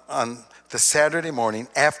on the Saturday morning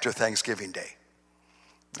after Thanksgiving Day.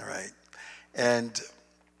 All right. And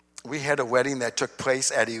we had a wedding that took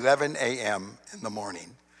place at 11 a.m. in the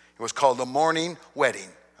morning. It was called the morning wedding.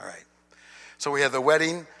 All right. So we had the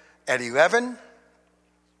wedding at 11.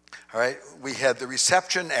 All right. We had the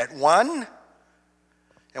reception at 1.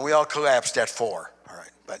 And we all collapsed at 4. All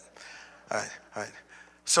right. All right.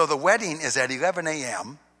 So the wedding is at 11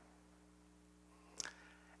 a.m.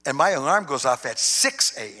 And my alarm goes off at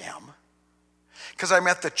 6 a.m. because I'm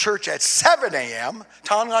at the church at 7 a.m.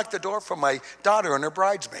 to unlock the door for my daughter and her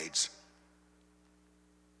bridesmaids.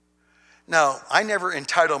 Now, I never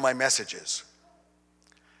entitle my messages.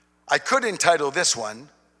 I could entitle this one.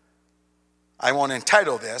 I won't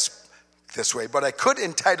entitle this way, but I could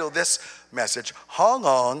entitle this message, How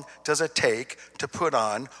Long Does It Take to Put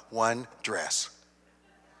On One Dress?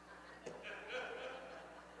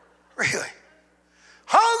 Really?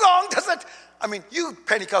 How long does it? You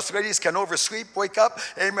Pentecostal ladies can oversleep, wake up,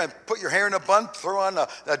 amen, put your hair in a bun, throw on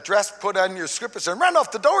a dress, put on your slippers, and run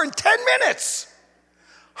off the door in 10 minutes.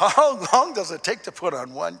 How long does it take to put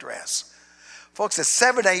on one dress? Folks, it's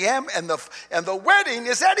 7 a.m. and the wedding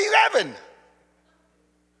is at 11.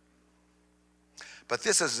 But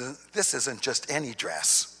this isn't just any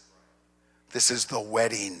dress. This is the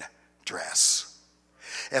wedding dress.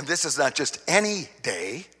 And this is not just any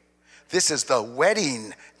day. This is the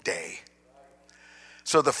wedding day.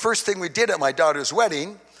 So the first thing we did at my daughter's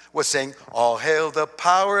wedding was sing, All hail the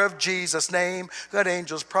power of Jesus' name, let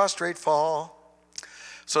angels prostrate fall.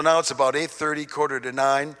 So now it's about 8:30,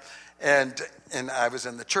 8:45, and I was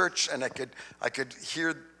in the church, and I could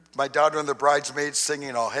hear my daughter and the bridesmaids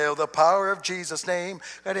singing, All hail the power of Jesus' name,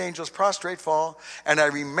 let angels prostrate fall. And I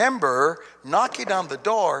remember knocking on the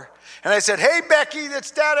door, and I said, Hey, Becky,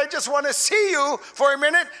 it's Dad. I just want to see you for a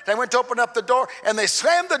minute. And I went to open up the door, and they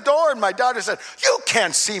slammed the door, and my daughter said, You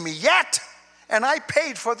can't see me yet. And I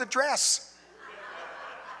paid for the dress.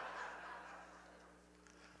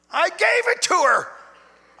 I gave it to her.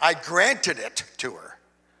 I granted it to her.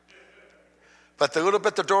 But the little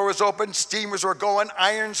bit the door was open, steamers were going,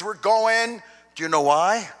 irons were going. Do you know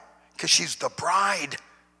why? Because she's the bride.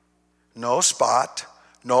 No spot,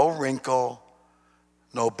 no wrinkle,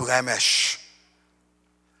 no blemish.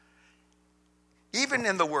 Even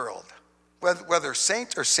in the world, whether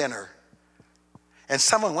saint or sinner, and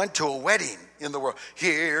someone went to a wedding in the world,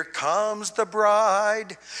 here comes the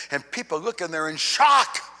bride, and people look and they're in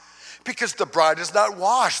shock. Because the bride is not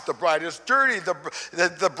washed, the bride is dirty,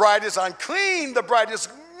 the bride is unclean, the bride is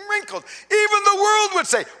wrinkled. Even the world would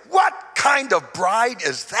say, what kind of bride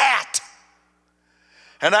is that?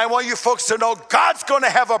 And I want you folks to know God's going to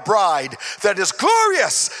have a bride that is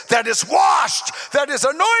glorious, that is washed, that is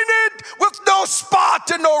anointed with no spot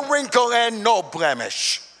and no wrinkle and no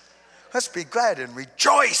blemish. Let's be glad and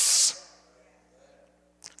rejoice,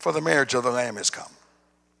 for the marriage of the Lamb has come.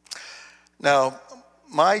 Now,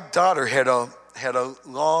 my daughter had a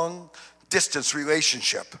long distance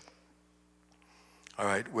relationship, all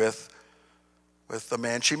right, with the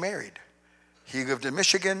man she married. He lived in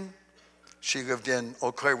Michigan. She lived in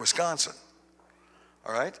Eau Claire, Wisconsin,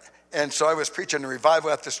 all right? And so I was preaching a revival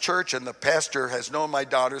at this church, and the pastor has known my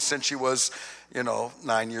daughter since she was,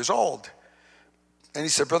 9 years old. And he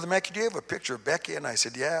said, Brother Maki, do you have a picture of Becky? And I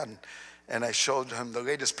said, yeah. And I showed him the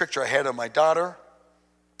latest picture I had of my daughter.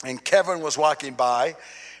 And Kevin was walking by,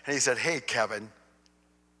 and he said, hey, Kevin,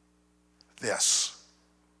 this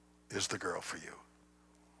is the girl for you.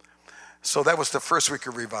 So that was the first week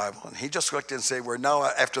of revival. And he just looked and said, we're now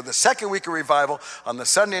after the second week of revival. On the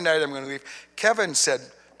Sunday night, I'm going to leave. Kevin said,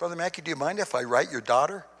 Brother Maki, do you mind if I write your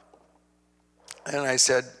daughter? And I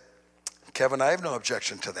said, Kevin, I have no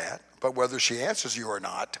objection to that. But whether she answers you or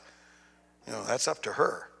not, that's up to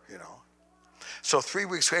her, So 3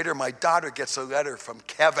 weeks later, my daughter gets a letter from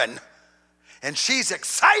Kevin. And she's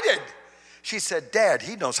excited. She said, Dad,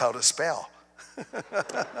 he knows how to spell.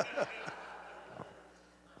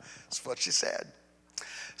 That's what she said.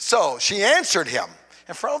 So she answered him.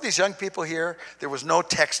 And for all these young people here, there was no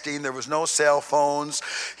texting, there was no cell phones.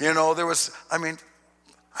 I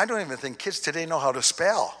don't even think kids today know how to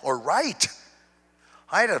spell or write.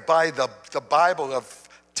 I had to buy the Bible of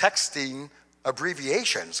texting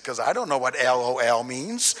abbreviations because I don't know what LOL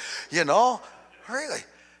means, Really.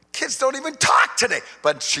 Kids don't even talk today.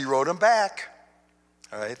 But she wrote them back.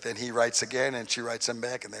 All right, then he writes again, and she writes him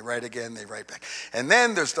back, and they write again, they write back. And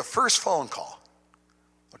then there's the first phone call.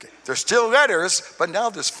 Okay, there's still letters, but now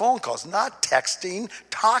there's phone calls, not texting,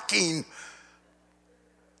 talking.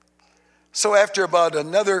 So after about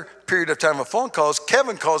another period of time of phone calls,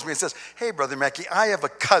 Kevin calls me and says, hey, Brother Maki, I have a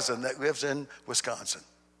cousin that lives in Wisconsin.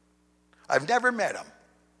 I've never met him.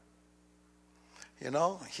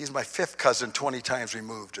 He's my fifth cousin 20 times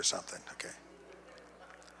removed or something, okay?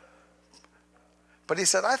 But he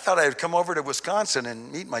said, I thought I'd come over to Wisconsin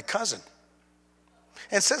and meet my cousin.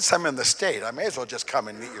 And since I'm in the state, I may as well just come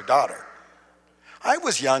and meet your daughter. I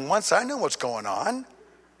was young once. I knew what's going on.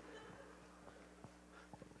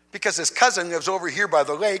 Because his cousin lives over here by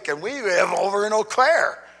the lake, and we live over in Eau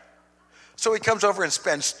Claire. So he comes over and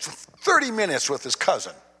spends 30 minutes with his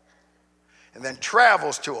cousin and then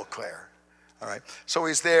travels to Eau Claire. All right, so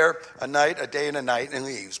he's there a night, a day, and a night, and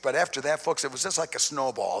leaves. But after that, folks, it was just like a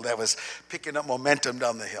snowball that was picking up momentum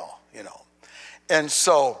down the hill, And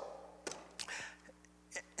so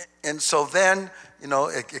then,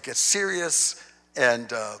 it gets serious,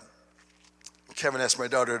 and Kevin asked my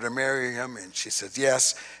daughter to marry him, and she said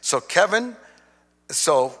yes. So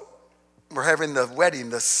we're having the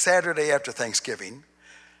wedding the Saturday after Thanksgiving,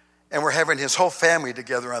 and we're having his whole family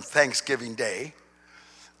together on Thanksgiving Day.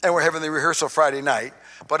 And we're having the rehearsal Friday night.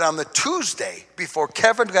 But on the Tuesday, before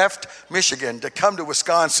Kevin left Michigan to come to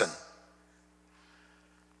Wisconsin,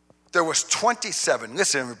 there was 27,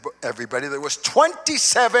 listen everybody, there was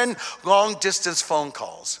 27 long-distance phone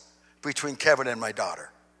calls between Kevin and my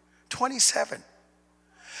daughter. 27.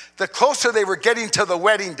 The closer they were getting to the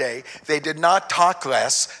wedding day, they did not talk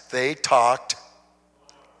less, they talked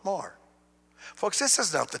more. Folks, this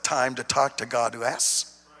is not the time to talk to God less.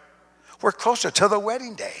 We're closer to the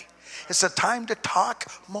wedding day. It's a time to talk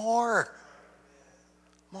more.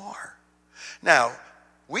 More. Now,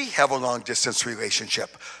 we have a long-distance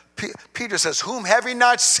relationship. Peter says, whom having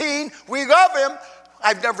not seen, we love him.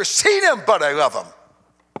 I've never seen him, but I love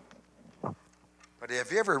him. But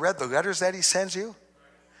have you ever read the letters that he sends you?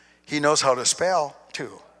 He knows how to spell,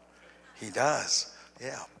 too. He does.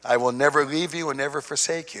 Yeah. I will never leave you and never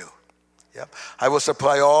forsake you. Yep. I will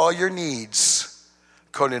supply all your needs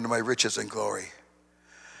according to my riches and glory.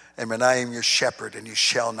 And when I am your shepherd, and you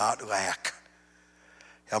shall not lack.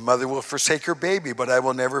 A mother will forsake her baby, but I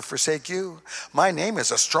will never forsake you. My name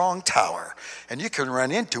is a strong tower, and you can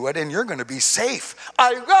run into it, and you're going to be safe.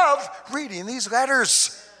 I love reading these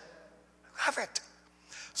letters. I love it.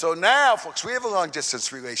 So now, folks, we have a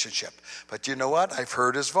long-distance relationship. But you know what? I've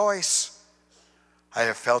heard his voice. I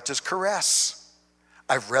have felt his caress.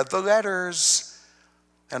 I've read the letters.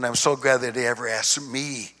 And I'm so glad that he ever asked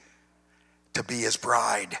me to be his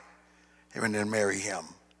bride and to marry him.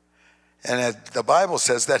 And the Bible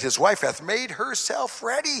says that his wife hath made herself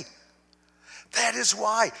ready. That is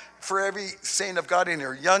why, for every saint of God in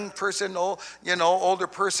here, young person, older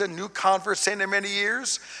person, new convert, saint of many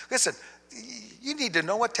years, listen, you need to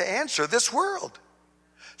know what to answer this world.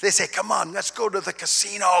 They say, come on, let's go to the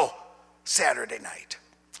casino Saturday night.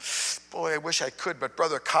 Boy, I wish I could, but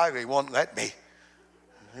Brother Kylie won't let me.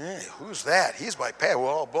 Hey, who's that? He's my pal.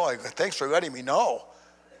 Well, boy, thanks for letting me know.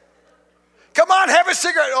 Come on, have a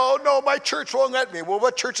cigarette. Oh, no, my church won't let me. Well,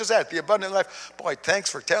 what church is that? The Abundant Life. Boy, thanks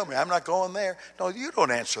for telling me. I'm not going there. No, you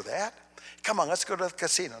don't answer that. Come on, let's go to the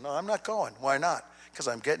casino. No, I'm not going. Why not? Because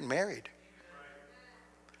I'm getting married.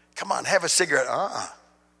 Come on, have a cigarette.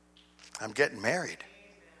 I'm getting married.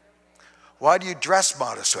 Why do you dress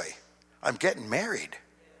modestly? I'm getting married.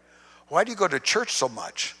 Why do you go to church so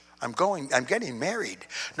much? I'm getting married.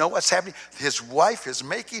 No, what's happening? His wife is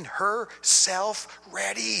making herself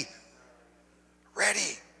ready.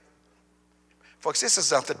 Ready. Folks, this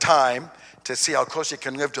is not the time to see how close you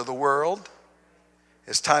can live to the world.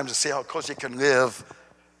 It's time to see how close you can live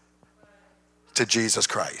to Jesus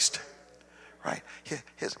Christ. Right?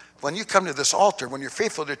 When you come to this altar, when you're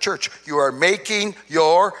faithful to church, you are making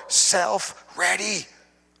yourself ready.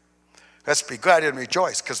 Let's be glad and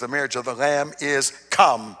rejoice because the marriage of the Lamb is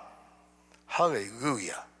come.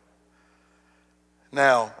 Hallelujah.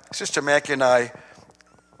 Now, Sister Maki and I,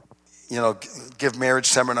 give marriage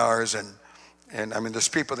seminars and I mean, there's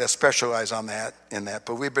people that specialize in that,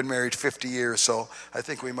 but we've been married 50 years, so I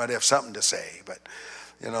think we might have something to say. But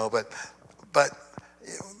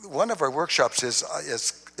one of our workshops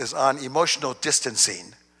is on emotional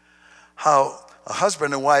distancing. How a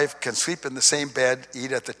husband and wife can sleep in the same bed,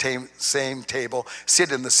 eat at the same table,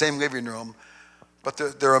 sit in the same living room, but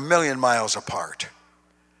they're a million miles apart.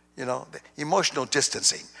 Emotional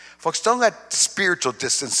distancing. Folks, don't let spiritual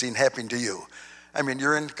distancing happen to you. I mean,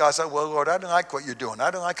 you're in God's like, well, Lord, I don't like what you're doing.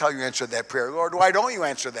 I don't like how you answered that prayer. Lord, why don't you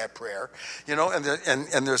answer that prayer?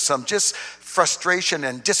 And there's some just frustration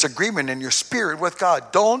and disagreement in your spirit with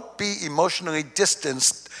God. Don't be emotionally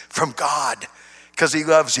distanced from God because he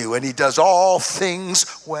loves you and he does all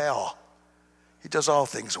things well. He does all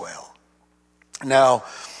things well. Now,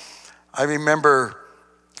 I remember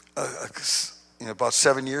about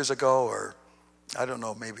 7 years ago, or I don't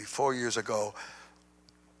know, maybe 4 years ago,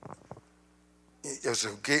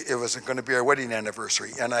 it was going to be our wedding anniversary.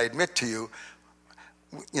 And I admit to you,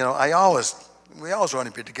 we always want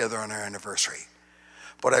to be together on our anniversary.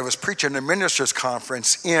 But I was preaching a ministers'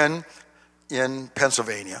 conference in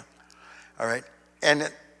Pennsylvania, all right?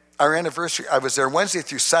 And our anniversary, I was there Wednesday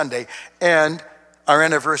through Sunday, and our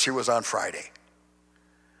anniversary was on Friday.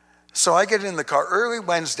 So I get in the car early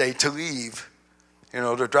Wednesday to leave,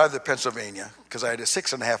 to drive to Pennsylvania, because I had a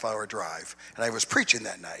 6.5-hour drive, and I was preaching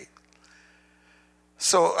that night.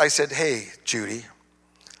 So I said, hey, Judy,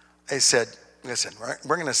 I said, listen,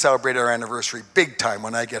 we're going to celebrate our anniversary big time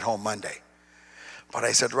when I get home Monday. But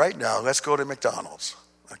I said, right now, let's go to McDonald's.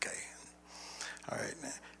 Okay. All right.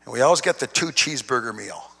 And we always get the 2 cheeseburger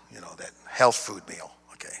meal, that health food meal.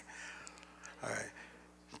 Okay. All right.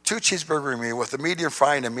 2 cheeseburger meal with a medium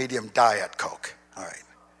fry and a medium diet Coke. All right.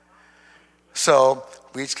 So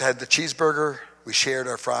we each had the cheeseburger. We shared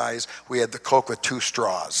our fries. We had the Coke with 2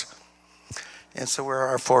 straws. And so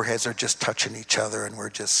our foreheads are just touching each other and we're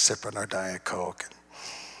just sipping our Diet Coke.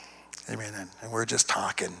 And we're just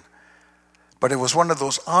talking. But it was one of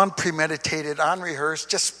those unpremeditated, unrehearsed,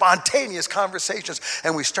 just spontaneous conversations.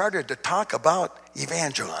 And we started to talk about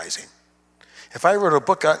evangelizing. If I wrote a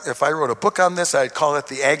book on this, I'd call it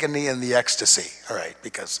The Agony and the Ecstasy. All right,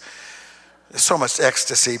 because there's so much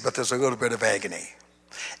ecstasy, but there's a little bit of agony.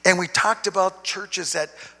 And we talked about churches that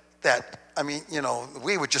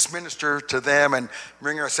we would just minister to them and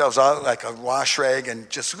bring ourselves out like a wash rag and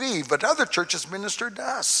just leave. But other churches ministered to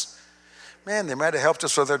us. Man, they might have helped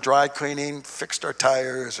us with our dry cleaning, fixed our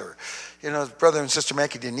tires, or, Brother and Sister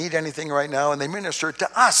Maki, do you need anything right now? And they ministered to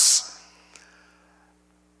us.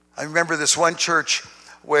 I remember this one church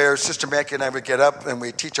where Sister Maki and I would get up and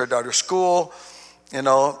we'd teach our daughter school,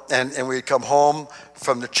 and we'd come home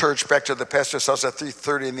from the church back to the pastor's house at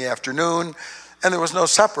 3:30 in the afternoon. And there was no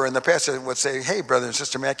supper, and the pastor would say, hey, Brother and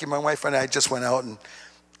Sister Maki, my wife and I just went out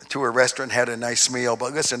to a restaurant and had a nice meal.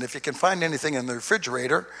 But listen, if you can find anything in the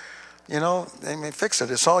refrigerator, fix it.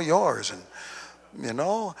 It's all yours.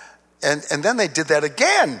 And then they did that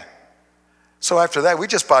again. So after that, we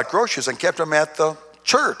just bought groceries and kept them at the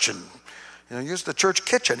church and used the church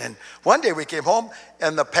kitchen. And one day we came home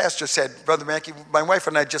and the pastor said, Brother Maki, my wife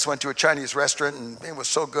and I just went to a Chinese restaurant and it was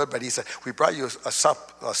so good, but he said, we brought you a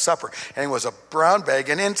supper. And it was a brown bag,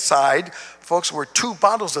 and inside, folks, were 2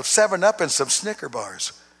 bottles of 7-Up and some Snicker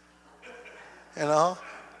bars.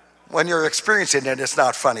 When you're experiencing it, it's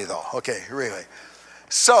not funny though. Okay, really.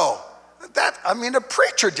 So a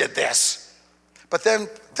preacher did this. But then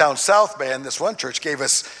down south, man, this one church gave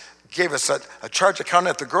us a charge account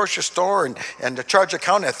at the grocery store and a charge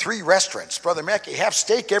account at 3 restaurants. Brother Maki, have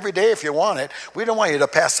steak every day if you want it. We don't want you to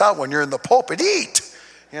pass out when you're in the pulpit. Eat,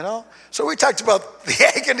 So we talked about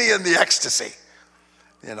the agony and the ecstasy.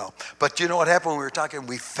 you know. But you know what happened when we were talking?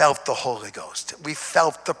 We felt the Holy Ghost. We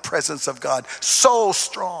felt the presence of God so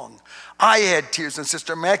strong. I had tears and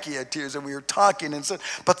Sister Maki had tears, and we were talking and said,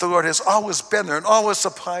 but the Lord has always been there and always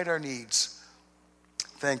supplied our needs.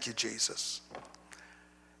 Thank you, Jesus.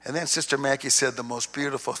 And then Sister Maki said the most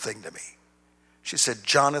beautiful thing to me. She said,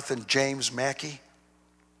 Jonathan James Maki?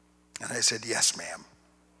 And I said, yes, ma'am.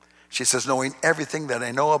 She says, knowing everything that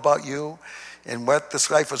I know about you and what this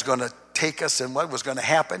life was going to take us and what was going to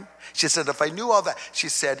happen. She said, if I knew all that, she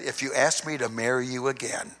said, if you asked me to marry you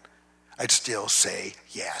again, I'd still say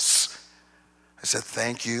yes. I said,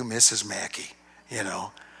 thank you, Mrs. Maki, you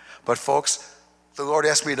know. But folks, the Lord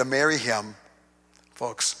asked me to marry him,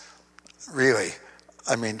 folks, really,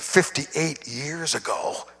 58 years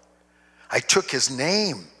ago. I took his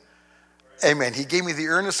name. Amen. He gave me the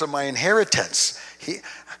earnest of my inheritance.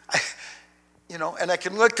 And I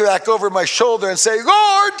can look back over my shoulder and say,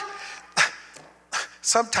 Lord,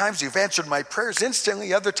 sometimes you've answered my prayers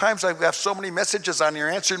instantly. Other times I've left so many messages on your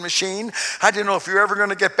answering machine. I didn't know if you were ever going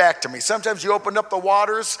to get back to me. Sometimes you opened up the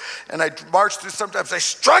waters and I marched through. Sometimes I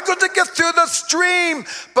struggled to get through the stream.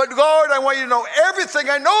 But Lord, I want you to know everything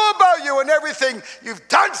I know about you and everything you've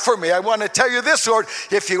done for me. I want to tell you this, Lord.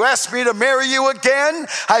 If you asked me to marry you again,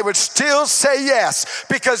 I would still say yes.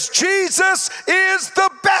 Because Jesus is the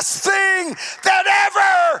best thing that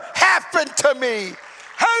ever happened to me.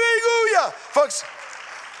 Hallelujah. Folks,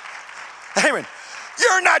 amen.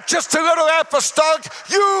 You're not just a little apostolic.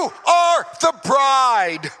 You are the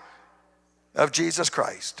bride of Jesus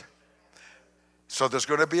Christ. So there's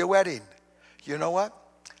going to be a wedding. You know what?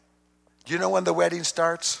 Do you know when the wedding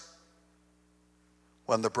starts?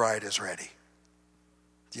 When the bride is ready.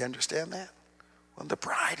 Do you understand that? When the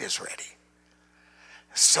bride is ready.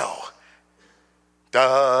 So,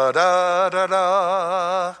 da, da, da,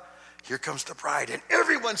 da. Here comes the bride, and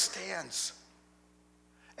everyone stands.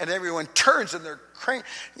 And everyone turns and they're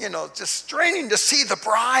just straining to see the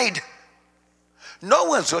bride. No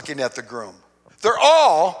one's looking at the groom. They're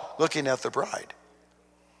all looking at the bride.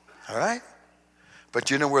 All right? But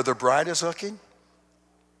you know where the bride is looking?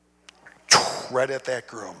 Right at that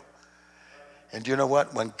groom. And you know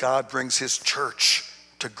what? When God brings his church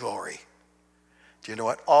to glory, do you know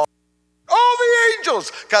what? All the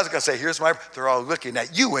angels, God's going to say, they're all looking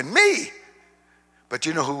at you and me. But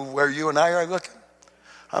you know where you and I are looking?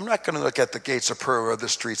 I'm not going to look at the gates of pearl or the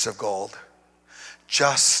streets of gold.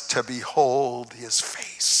 Just to behold his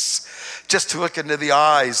face. Just to look into the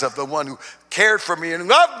eyes of the one who cared for me and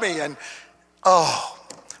loved me. And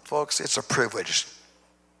folks, it's a privilege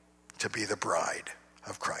to be the bride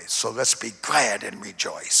of Christ. So let's be glad and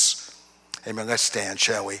rejoice. Amen. Let's stand,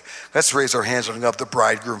 shall we? Let's raise our hands and love the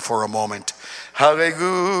bridegroom for a moment.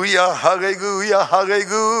 Hallelujah, hallelujah,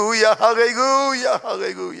 hallelujah, hallelujah,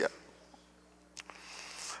 hallelujah.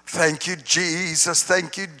 Thank you, Jesus.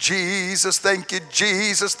 Thank you, Jesus. Thank you,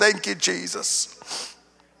 Jesus. Thank you, Jesus.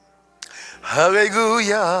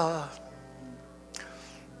 Hallelujah.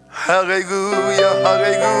 Hallelujah,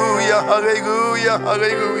 hallelujah, hallelujah,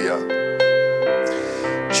 hallelujah.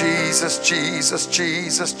 Jesus, Jesus,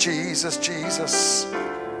 Jesus, Jesus, Jesus.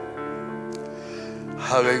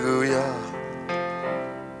 Hallelujah.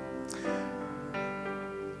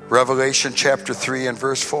 Revelation chapter 3 and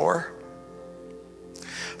verse 4.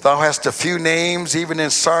 Thou hast a few names, even in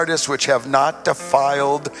Sardis, which have not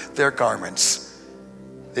defiled their garments.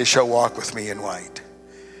 They shall walk with me in white,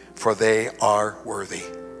 for they are worthy.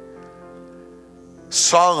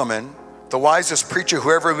 Solomon, the wisest preacher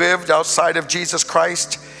who ever lived outside of Jesus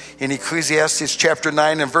Christ, in Ecclesiastes chapter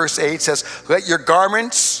 9 and verse 8 says, let your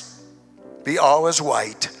garments be all as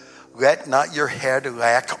white. Let not your head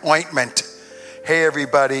lack ointment. Hey,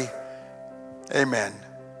 everybody. Amen.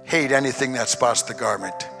 Hate anything that spots the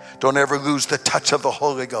garment. Don't ever lose the touch of the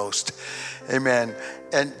Holy Ghost. Amen.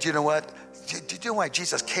 And do you know what? Do you know why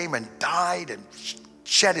Jesus came and died and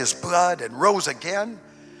shed his blood and rose again?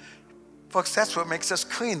 Folks, that's what makes us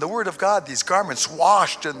clean. The word of God, these garments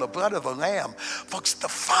washed in the blood of the Lamb. Folks, the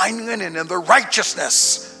fine linen and the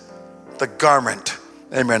righteousness, the garment,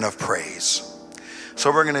 amen, of praise.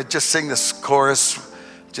 So we're going to just sing this chorus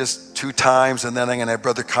just 2 times, and then I'm going to have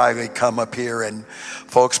Brother Kylie come up here. And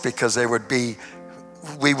folks, because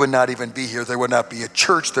we would not even be here. There would not be a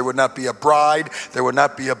church. There would not be a bride. There would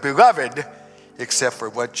not be a beloved, except for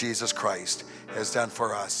what Jesus Christ has done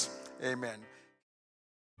for us. Amen.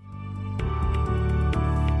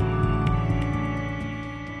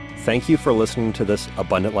 Thank you for listening to this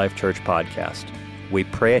Abundant Life Church podcast. We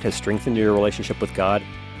pray it has strengthened your relationship with God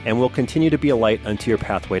and will continue to be a light unto your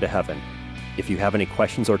pathway to heaven. If you have any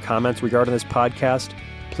questions or comments regarding this podcast,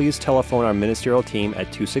 please telephone our ministerial team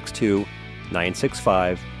at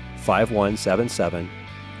 965-5177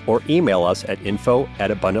 or email us at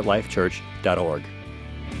info@abundantlifechurch.org.